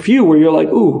there's a few where you're like,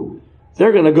 ooh,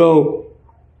 they're going to go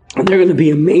and they're going to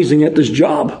be amazing at this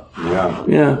job. Yeah.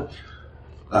 Yeah.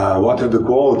 What are the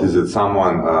qualities that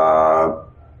someone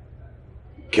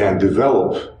can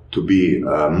develop to be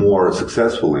more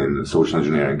successful in social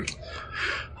engineering?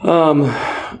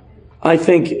 I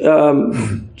think,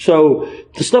 so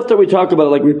the stuff that we talk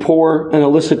about, like rapport and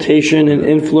elicitation and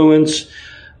influence,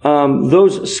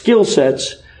 those skill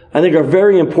sets, I think are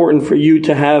very important for you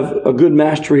to have a good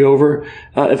mastery over,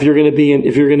 if you're going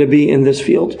to be in this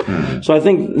field. So I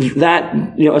think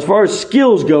that, as far as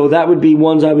skills go, that would be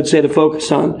ones I would say to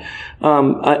focus on.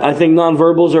 I think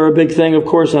nonverbals are a big thing. Of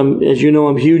course, as you know,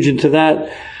 I'm huge into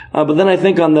that. But then I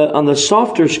think on the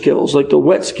softer skills, like the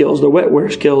wet skills, the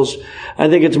wetware skills, I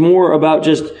think it's more about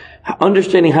just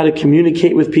understanding how to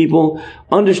communicate with people,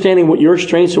 understanding what your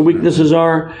strengths and weaknesses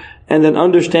are, and then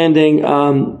understanding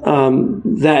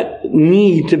that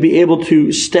need to be able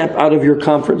to step out of your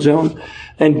comfort zone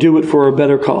and do it for a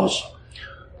better cause.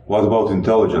 What about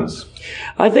intelligence?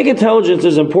 I think intelligence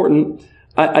is important.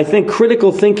 I think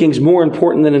critical thinking is more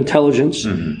important than intelligence.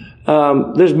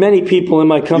 There's many people in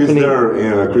my company. Is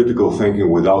there critical thinking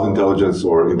without intelligence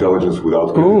or intelligence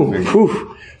without critical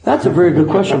thinking? That's a very good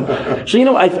question.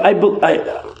 So,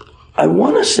 I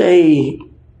want to say,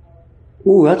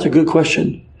 that's a good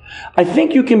question. I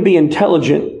think you can be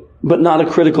intelligent, but not a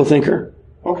critical thinker.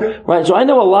 Okay. Right? So I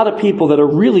know a lot of people that are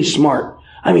really smart.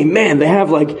 I mean, man, they have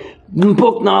like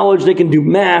book knowledge, they can do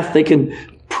math, they can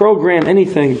program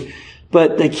anything,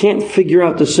 but they can't figure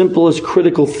out the simplest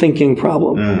critical thinking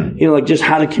problem. Like just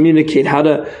how to communicate, how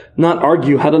to not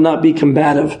argue, how to not be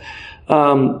combative.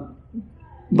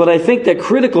 But I think that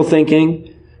critical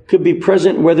thinking could be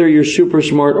present whether you're super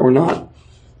smart or not.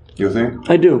 You think?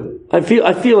 I do. I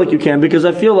feel like you can, because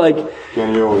I feel like...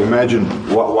 Can you imagine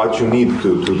what you need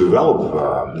to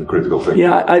develop critical thinking?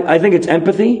 Yeah, I think it's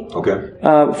empathy. Okay.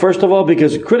 First of all,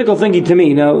 because critical thinking to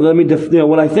me, now let me,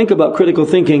 what I think about critical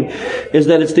thinking is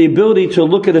that it's the ability to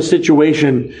look at a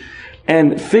situation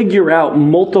and figure out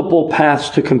multiple paths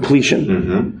to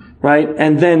completion. Right?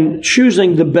 And then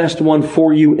choosing the best one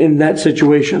for you in that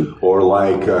situation. Or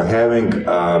like having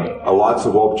lots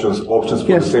of options for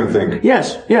the same thing.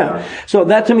 Yes, yeah. So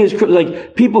that to me is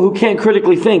like people who can't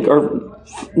critically think are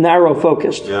narrow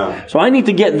focused. Yeah. So I need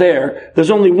to get there.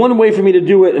 There's only one way for me to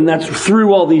do it, and that's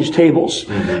through all these tables.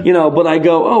 But I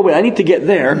go, oh wait, I need to get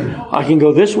there. I can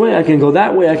go this way, I can go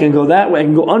that way, I can go that way, I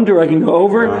can go under, I can go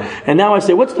over. And now I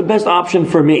say, what's the best option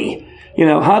for me?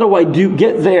 How do I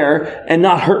get there and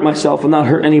not hurt myself and not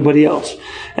hurt anybody else?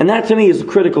 And that to me is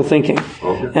critical thinking.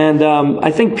 Okay. And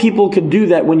I think people can do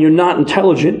that when you're not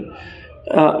intelligent.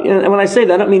 And when I say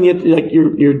that, I don't mean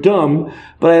you're dumb,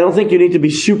 but I don't think you need to be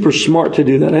super smart to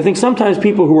do that. I think sometimes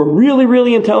people who are really,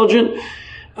 really intelligent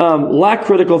lack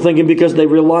critical thinking because they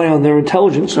rely on their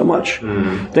intelligence so much.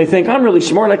 They think, I'm really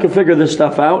smart, I can figure this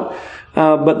stuff out.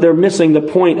 But they're missing the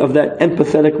point of that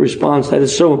empathetic response that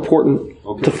is so important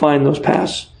to find those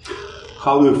paths.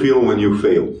 How do you feel when you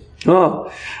fail?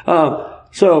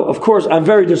 So of course I'm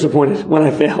very disappointed when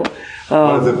I fail.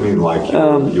 What does it mean? Like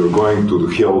you're going to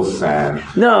the hills and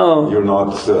you're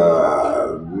not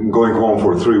going home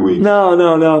for 3 weeks?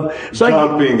 No. So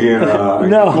jumping in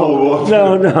cold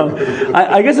water? No.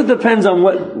 I guess it depends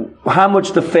on how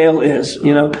much the fail is.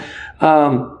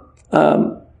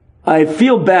 I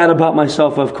feel bad about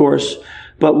myself, of course,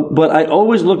 but I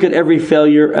always look at every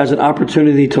failure as an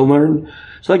opportunity to learn.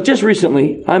 So like just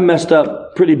recently, I messed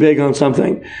up pretty big on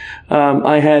something.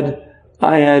 I had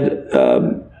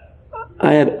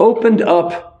opened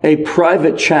up a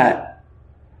private chat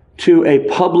to a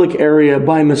public area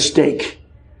by mistake,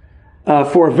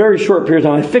 for a very short period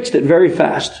of time. I fixed it very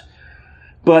fast,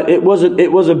 but it was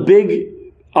a big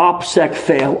OPSEC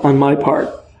fail on my part.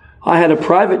 I had a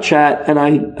private chat and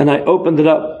I opened it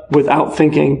up without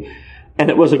thinking, and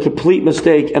it was a complete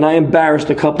mistake, and I embarrassed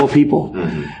a couple of people.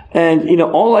 And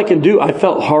all I can do, I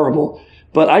felt horrible,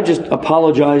 but I just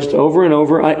apologized over and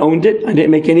over. I owned it. I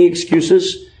didn't make any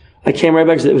excuses. I came right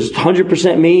back and said it was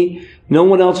 100% me, no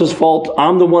one else's fault.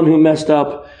 I'm the one who messed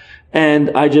up. And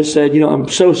I just said, I'm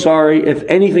so sorry. If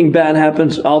anything bad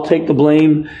happens, I'll take the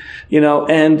blame.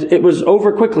 And it was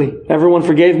over quickly. Everyone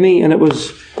forgave me, and it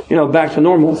was back to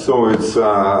normal. So it's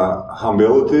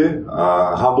humbleness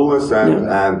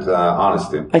and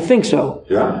honesty. I think so.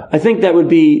 Yeah. I think that would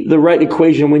be the right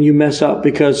equation when you mess up,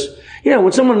 because,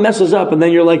 when someone messes up and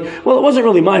then you're like, well, it wasn't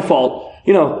really my fault.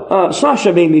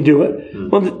 Saša made me do it.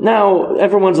 Well, now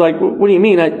everyone's like, what do you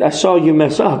mean? I saw you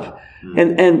mess up.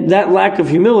 And that lack of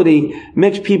humility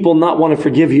makes people not want to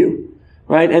forgive you.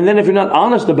 Right? And then if you're not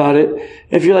honest about it,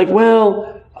 if you're like,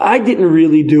 well, I didn't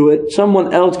really do it,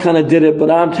 someone else kind of did it,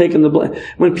 but I'm taking the blame.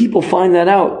 When people find that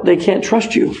out, they can't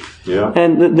trust you. Yeah.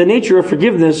 And the nature of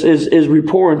forgiveness is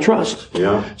rapport and trust.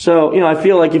 Yeah. So, I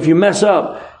feel like if you mess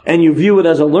up and you view it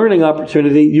as a learning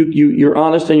opportunity, you're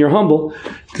honest and you're humble.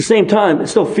 At the same time, it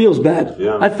still feels bad.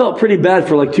 Yeah. I felt pretty bad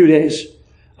for like 2 days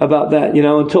about that,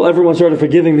 until everyone started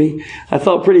forgiving me. I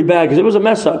felt pretty bad because it was a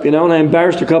mess up, and I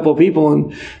embarrassed a couple of people,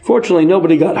 and fortunately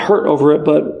nobody got hurt over it,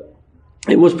 but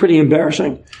it was pretty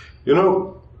embarrassing.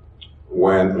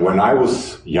 When I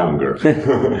was younger,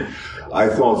 I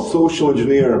thought social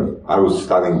engineer, I was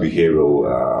studying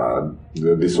behavioral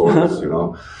disorders,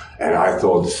 and I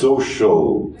thought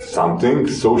social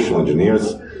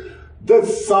engineers,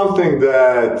 that's something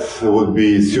that would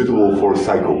be suitable for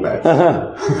psychopaths.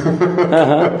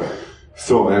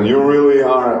 So, and you really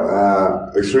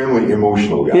are extremely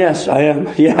emotional guy. Yes, I am.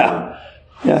 Yeah.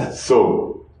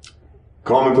 So,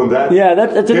 comment on that? Yeah,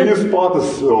 that's Can you spot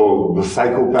the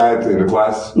psychopath in the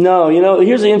class? No,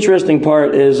 here's the interesting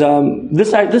part is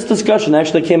this discussion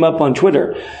actually came up on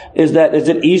Twitter. Is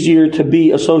it easier to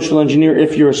be a social engineer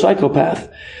if you're a psychopath?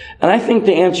 And I think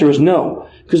the answer is no.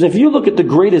 Because if you look at the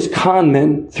greatest con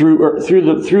men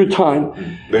through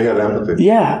time, they had empathy.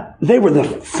 Yeah, they were the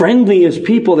friendliest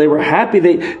people. They were happy.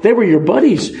 They were your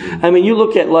buddies. I mean, you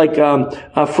look at like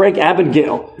Frank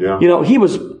Abagnale. Yeah. He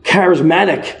was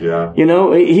charismatic. Yeah.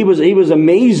 He was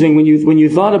amazing when you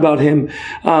thought about him.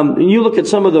 You look at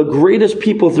some of the greatest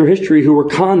people through history who were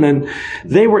con men.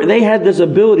 They had this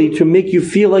ability to make you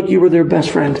feel like you were their best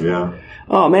friend. Yeah.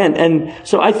 Oh man, and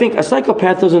so I think a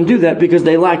psychopath doesn't do that because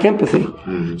they lack empathy.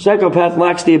 Psychopath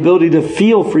lacks the ability to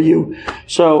feel for you.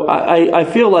 So I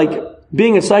feel like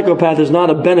being a psychopath is not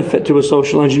a benefit to a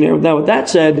social engineer. Now, with that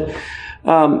said,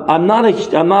 I'm not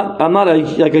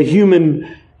a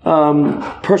human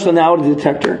personality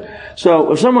detector.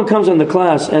 So if someone comes into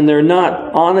class and they're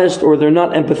not honest or they're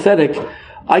not empathetic,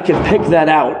 I can pick that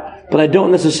out, but I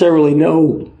don't necessarily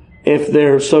know if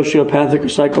they're sociopathic or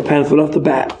psychopathic right off the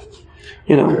bat.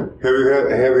 Have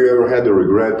you ever had a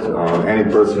regret on any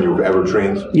person you've ever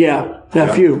trained? Yeah,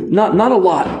 a few. Not a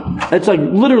lot. It's like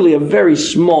literally a very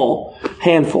small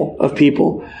handful of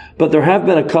people. But there have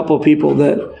been a couple of people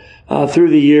that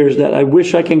through the years that I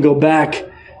wish I can go back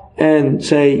and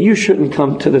say, you shouldn't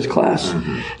come to this class.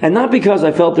 And not because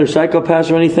I felt they're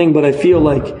psychopaths or anything, but I feel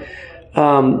like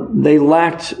they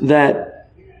lacked that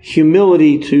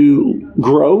humility to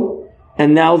grow.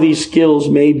 And now these skills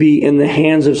may be in the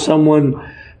hands of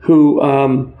someone who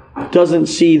doesn't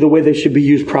see the way they should be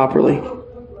used properly.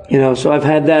 So I've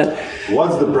had that.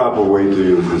 What's the proper way to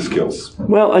use the skills?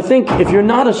 Well, I think if you're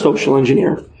not a social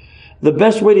engineer, the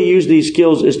best way to use these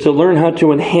skills is to learn how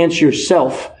to enhance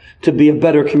yourself to be a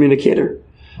better communicator,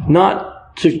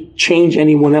 not to change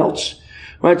anyone else.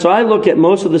 Right? So I look at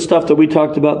most of the stuff that we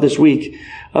talked about this week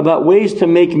about ways to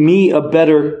make me a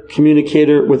better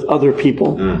communicator with other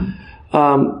people.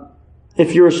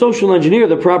 If you're a social engineer,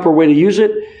 the proper way to use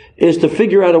it is to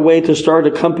figure out a way to start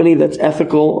a company that's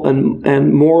ethical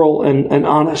and moral and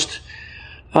honest.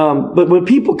 But when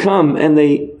people come and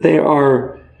they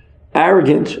are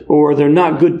arrogant or they're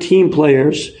not good team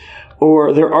players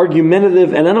or they're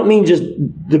argumentative, and I don't mean just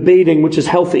debating, which is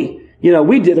healthy.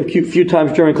 We did a few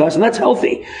times during class, and that's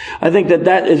healthy. I think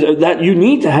that you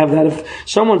need to have that. If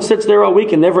someone sits there all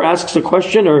week and never asks a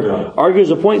question or argues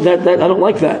a point, that I don't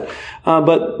like that.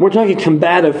 But we're talking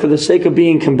combative for the sake of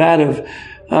being combative.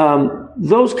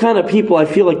 Those kind of people, I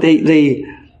feel like they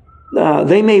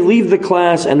may leave the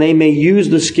class and they may use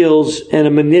the skills in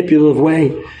a manipulative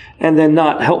way, and then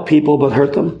not help people but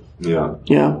hurt them. Yeah.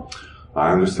 Yeah.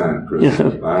 I understand, Chris.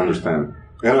 Yeah. I understand.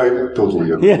 And I totally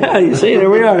agree. Yeah, you see, there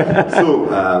we are. So,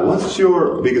 what's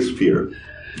your biggest fear?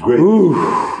 Great. Ooh,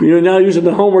 you're now using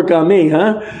the homework on me,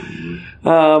 huh?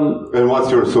 And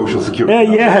what's your social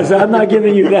security? Yes, I'm not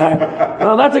giving you that.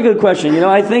 Well, that's a good question.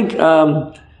 I think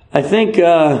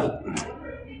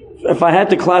if I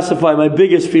had to classify my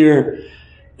biggest fear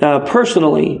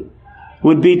personally,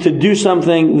 would be to do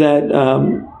something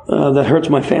that hurts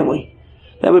my family.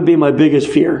 That would be my biggest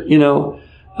fear.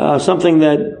 Something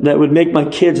that would make my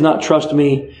kids not trust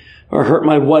me or hurt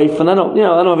my wife. And I don't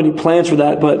have any plans for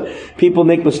that, but people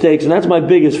make mistakes, and that's my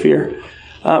biggest fear.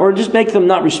 or just make them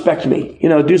not respect me. You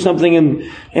know, do something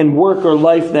in work or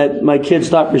life that my kids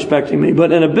stop respecting me.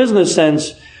 But in a business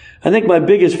sense, I think my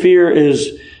biggest fear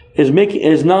is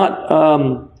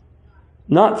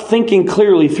not thinking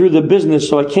clearly through the business,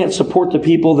 so I can't support the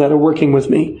people that are working with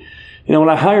me. You know, when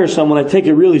I hire someone, I take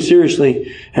it really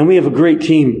seriously, and we have a great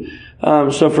team.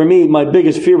 So for me, my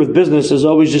biggest fear with business is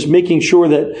always just making sure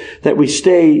that we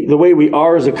stay the way we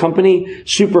are as a company,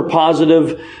 super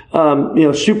positive,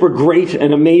 super great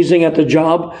and amazing at the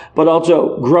job, but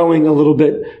also growing a little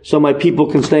bit so my people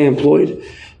can stay employed.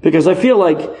 Because I feel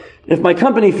like if my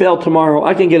company failed tomorrow,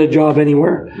 I can get a job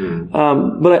anywhere.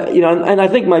 And I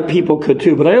think my people could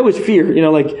too, but I always fear,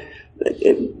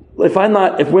 if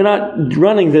we're not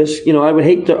running this, I would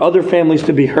hate the other families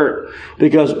to be hurt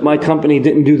because my company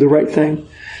didn't do the right thing.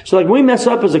 So like when we mess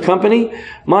up as a company,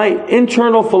 my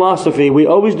internal philosophy, we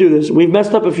always do this, we've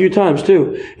messed up a few times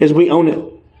too, is we own it.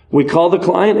 We call the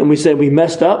client and we say, we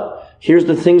messed up. Here's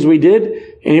the things we did,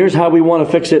 and here's how we want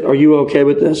to fix it. Are you okay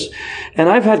with this? And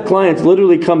I've had clients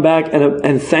literally come back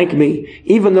and thank me,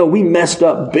 even though we messed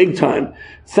up big time.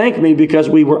 Thank me because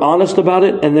we were honest about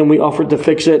it, and then we offered to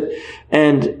fix it,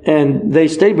 and they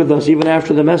stayed with us even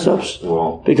after the mess ups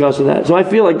because of that. So I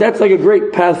feel like that's like a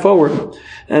great path forward.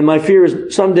 And my fear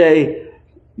is someday,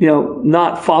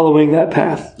 not following that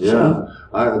path. Yeah. So.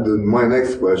 My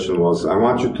next question was, I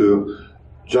want you to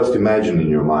just imagine in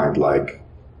your mind, like,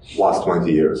 last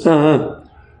 20 years.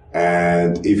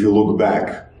 And if you look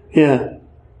back,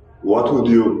 what would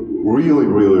you really,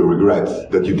 really regret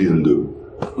that you didn't do?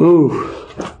 Ooh.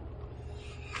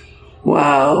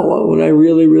 Wow, what would I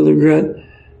really, really regret?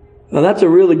 Now, that's a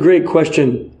really great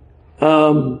question.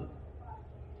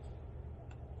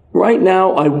 Right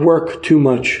now, I work too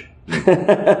much.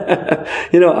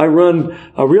 I run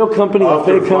a real company, a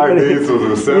fake company. After 5 days of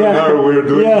the seminar, we're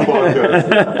doing the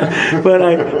podcast. But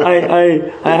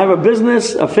I have a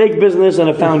business, a fake business, and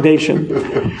a foundation.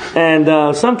 And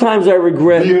sometimes I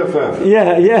regret. BFF.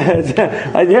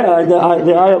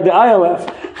 The IOF.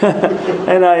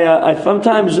 And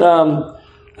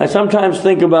I sometimes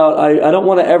think about, I don't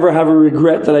want to ever have a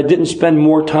regret that I didn't spend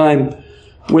more time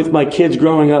with my kids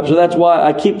growing up. So that's why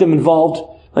I keep them involved.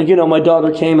 Like, my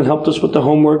daughter came and helped us with the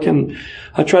homework, and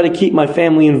I try to keep my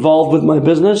family involved with my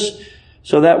business.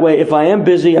 So that way, if I am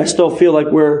busy, I still feel like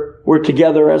we're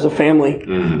together as a family.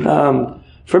 Mm-hmm.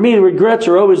 For me, the regrets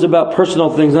are always about personal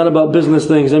things, not about business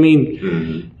things. I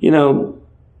mean,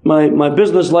 my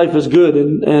business life is good,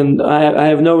 and I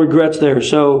have no regrets there.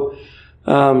 So,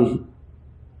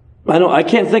 I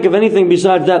can't think of anything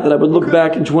besides that I would look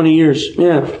back in 20 years.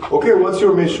 Yeah. Okay. What's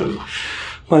your mission?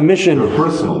 My mission. Your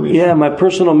personal mission. Yeah, my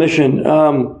personal mission.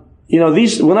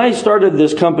 When I started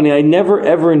this company, I never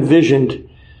ever envisioned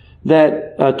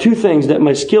that two things, that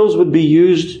my skills would be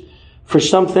used for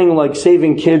something like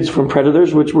saving kids from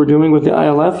predators, which we're doing with the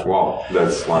ILF. Wow,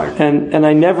 that's like. And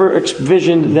I never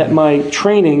envisioned that my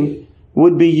training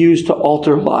would be used to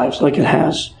alter lives like it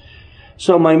has.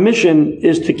 So my mission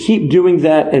is to keep doing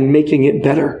that and making it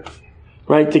better,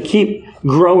 right? To keep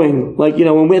growing. Like,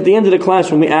 when we, at the end of the class,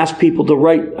 when we ask people to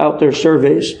write out their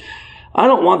surveys, I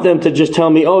don't want them to just tell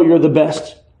me, oh, you're the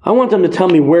best. I want them to tell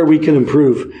me where we can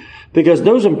improve, because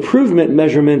those improvement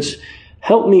measurements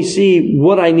help me see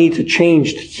what I need to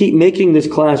change to keep making this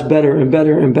class better and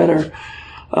better and better.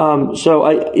 So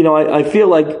I feel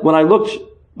like when I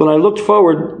looked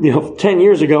forward, 10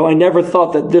 years ago, I never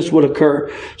thought that this would occur.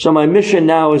 So my mission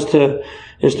now is to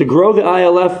grow the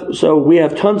ILF, so we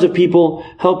have tons of people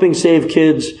helping save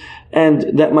kids,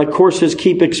 and that my courses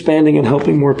keep expanding and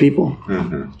helping more people.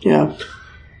 Mm-hmm. Yeah.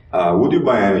 Would you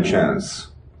by any chance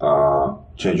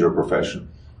change your profession?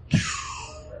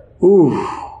 Ooh.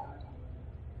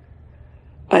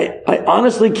 I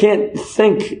honestly can't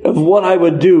think of what I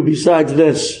would do besides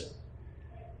this.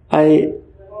 I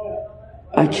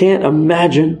can't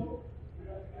imagine.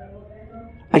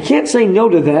 I can't say no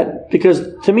to that,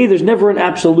 because to me, there's never an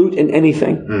absolute in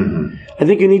anything. Mm-hmm. I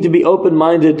think you need to be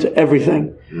open-minded to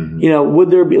everything. Mm-hmm.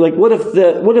 Would there be, like, what if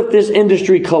this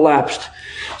industry collapsed?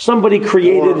 Somebody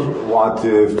created. Or what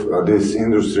if this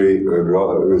industry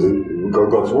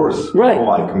got worse? Right.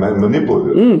 Like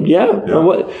manipulative. Yeah.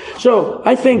 So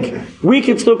I think we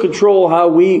can still control how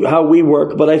we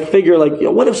work, but I figure, like,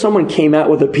 what if someone came out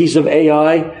with a piece of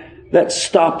AI that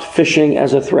stopped phishing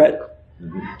as a threat?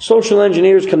 Social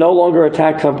engineers can no longer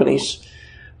attack companies.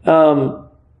 I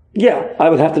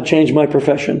would have to change my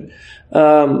profession.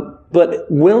 But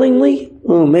willingly?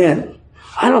 Oh man,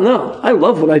 I don't know. I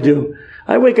love what I do.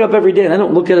 I wake up every day and I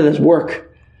don't look at it as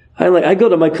work. I go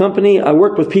to my company. I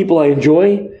work with people I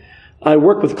enjoy. I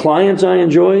work with clients I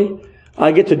enjoy.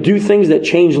 I get to do things that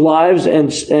change lives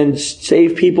and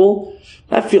save people.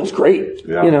 That feels great.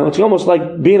 Yeah. You know, it's almost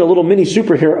like being a little mini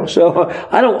superhero. So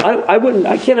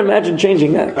I can't imagine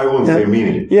changing that. I wouldn't say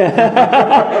mini.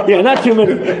 Yeah. Yeah, not too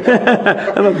many.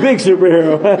 I'm a big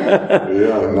superhero.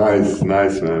 Yeah,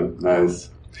 nice, man. Nice.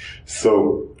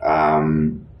 So,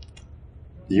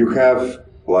 you have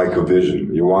like a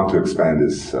vision. You want to expand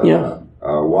this.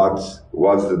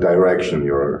 What's the direction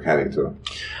you're heading to?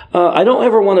 I don't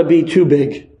ever want to be too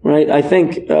big, right? I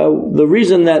think the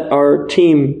reason that our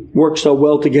team works so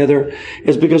well together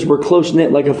is because we're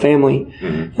close-knit like a family.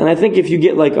 And I think if you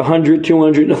get like 100,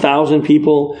 200, 1,000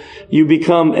 people, you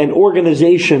become an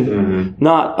organization,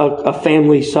 not a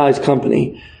family-sized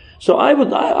company. So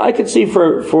I could see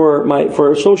for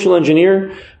a social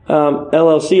engineer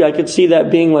LLC, I could see that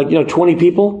being like 20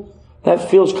 people. That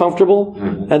feels comfortable.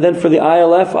 And then for the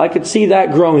ILF, I could see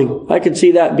that growing. I could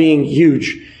see that being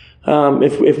huge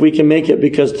if we can make it.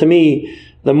 Because to me,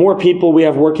 the more people we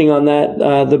have working on that,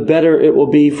 the better it will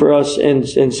be for us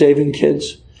in saving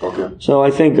kids. Okay. So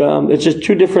I think it's just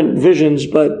two different visions,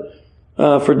 but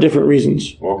for different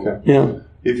reasons. Okay. Yeah.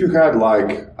 If you had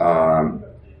like a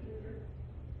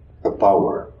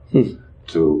power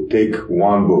to take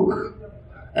one book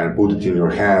and put it in your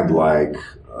hand like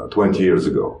 20 years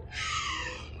ago.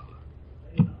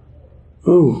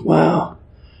 Oh, wow.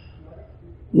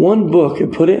 One book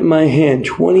and put it in my hand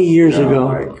 20 years ago.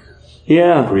 Like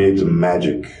create some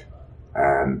magic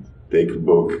and take a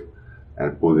book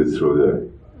and put it through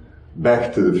the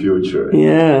back to the future.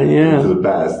 Yeah. To the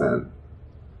past then.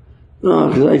 Oh,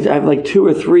 because I have like 2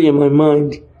 or 3 in my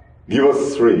mind. Give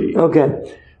us 3.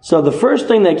 Okay. So the first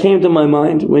thing that came to my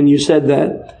mind when you said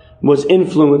that was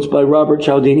Influence by Robert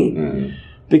Cialdini.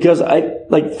 Because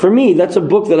for me, that's a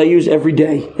book that I use every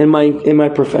day in my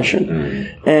profession.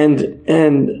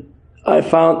 And I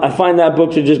find that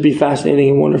book to just be fascinating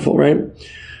and wonderful, right?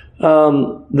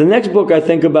 The next book I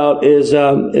think about is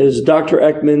Dr.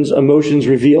 Ekman's Emotions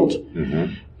Revealed.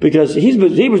 Because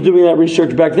he was doing that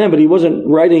research back then, but he wasn't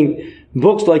writing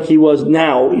books like he was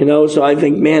now, So I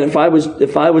think, man, if I was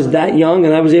that young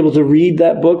and I was able to read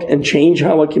that book and change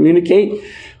how I communicate,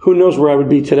 who knows where I would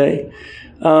be today.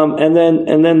 And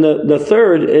then the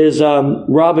third is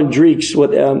Robin Dreeks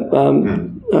with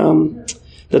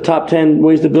the top 10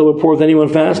 ways to build rapport with anyone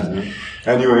fast.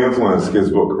 And you influenced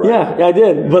his book, right? Yeah, I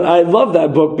did. But I love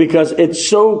that book because it's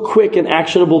so quick and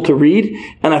actionable to read,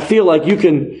 and I feel like you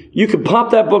can pop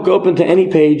that book open to any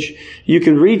page, you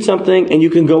can read something, and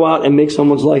you can go out and make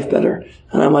someone's life better.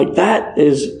 And I'm like, that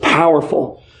is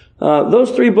powerful. Those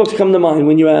 3 books come to mind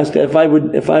when you ask if I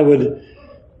would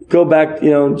go back,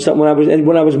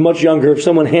 when I was much younger, if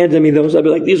someone handed me those, I'd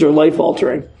be like, these are life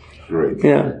altering. Great.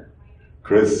 Yeah.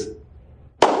 Chris,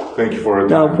 thank you for your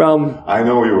time. No problem. I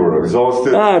know you were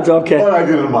exhausted. It's okay. But I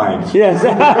didn't mind. Yes.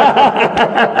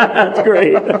 That's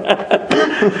great.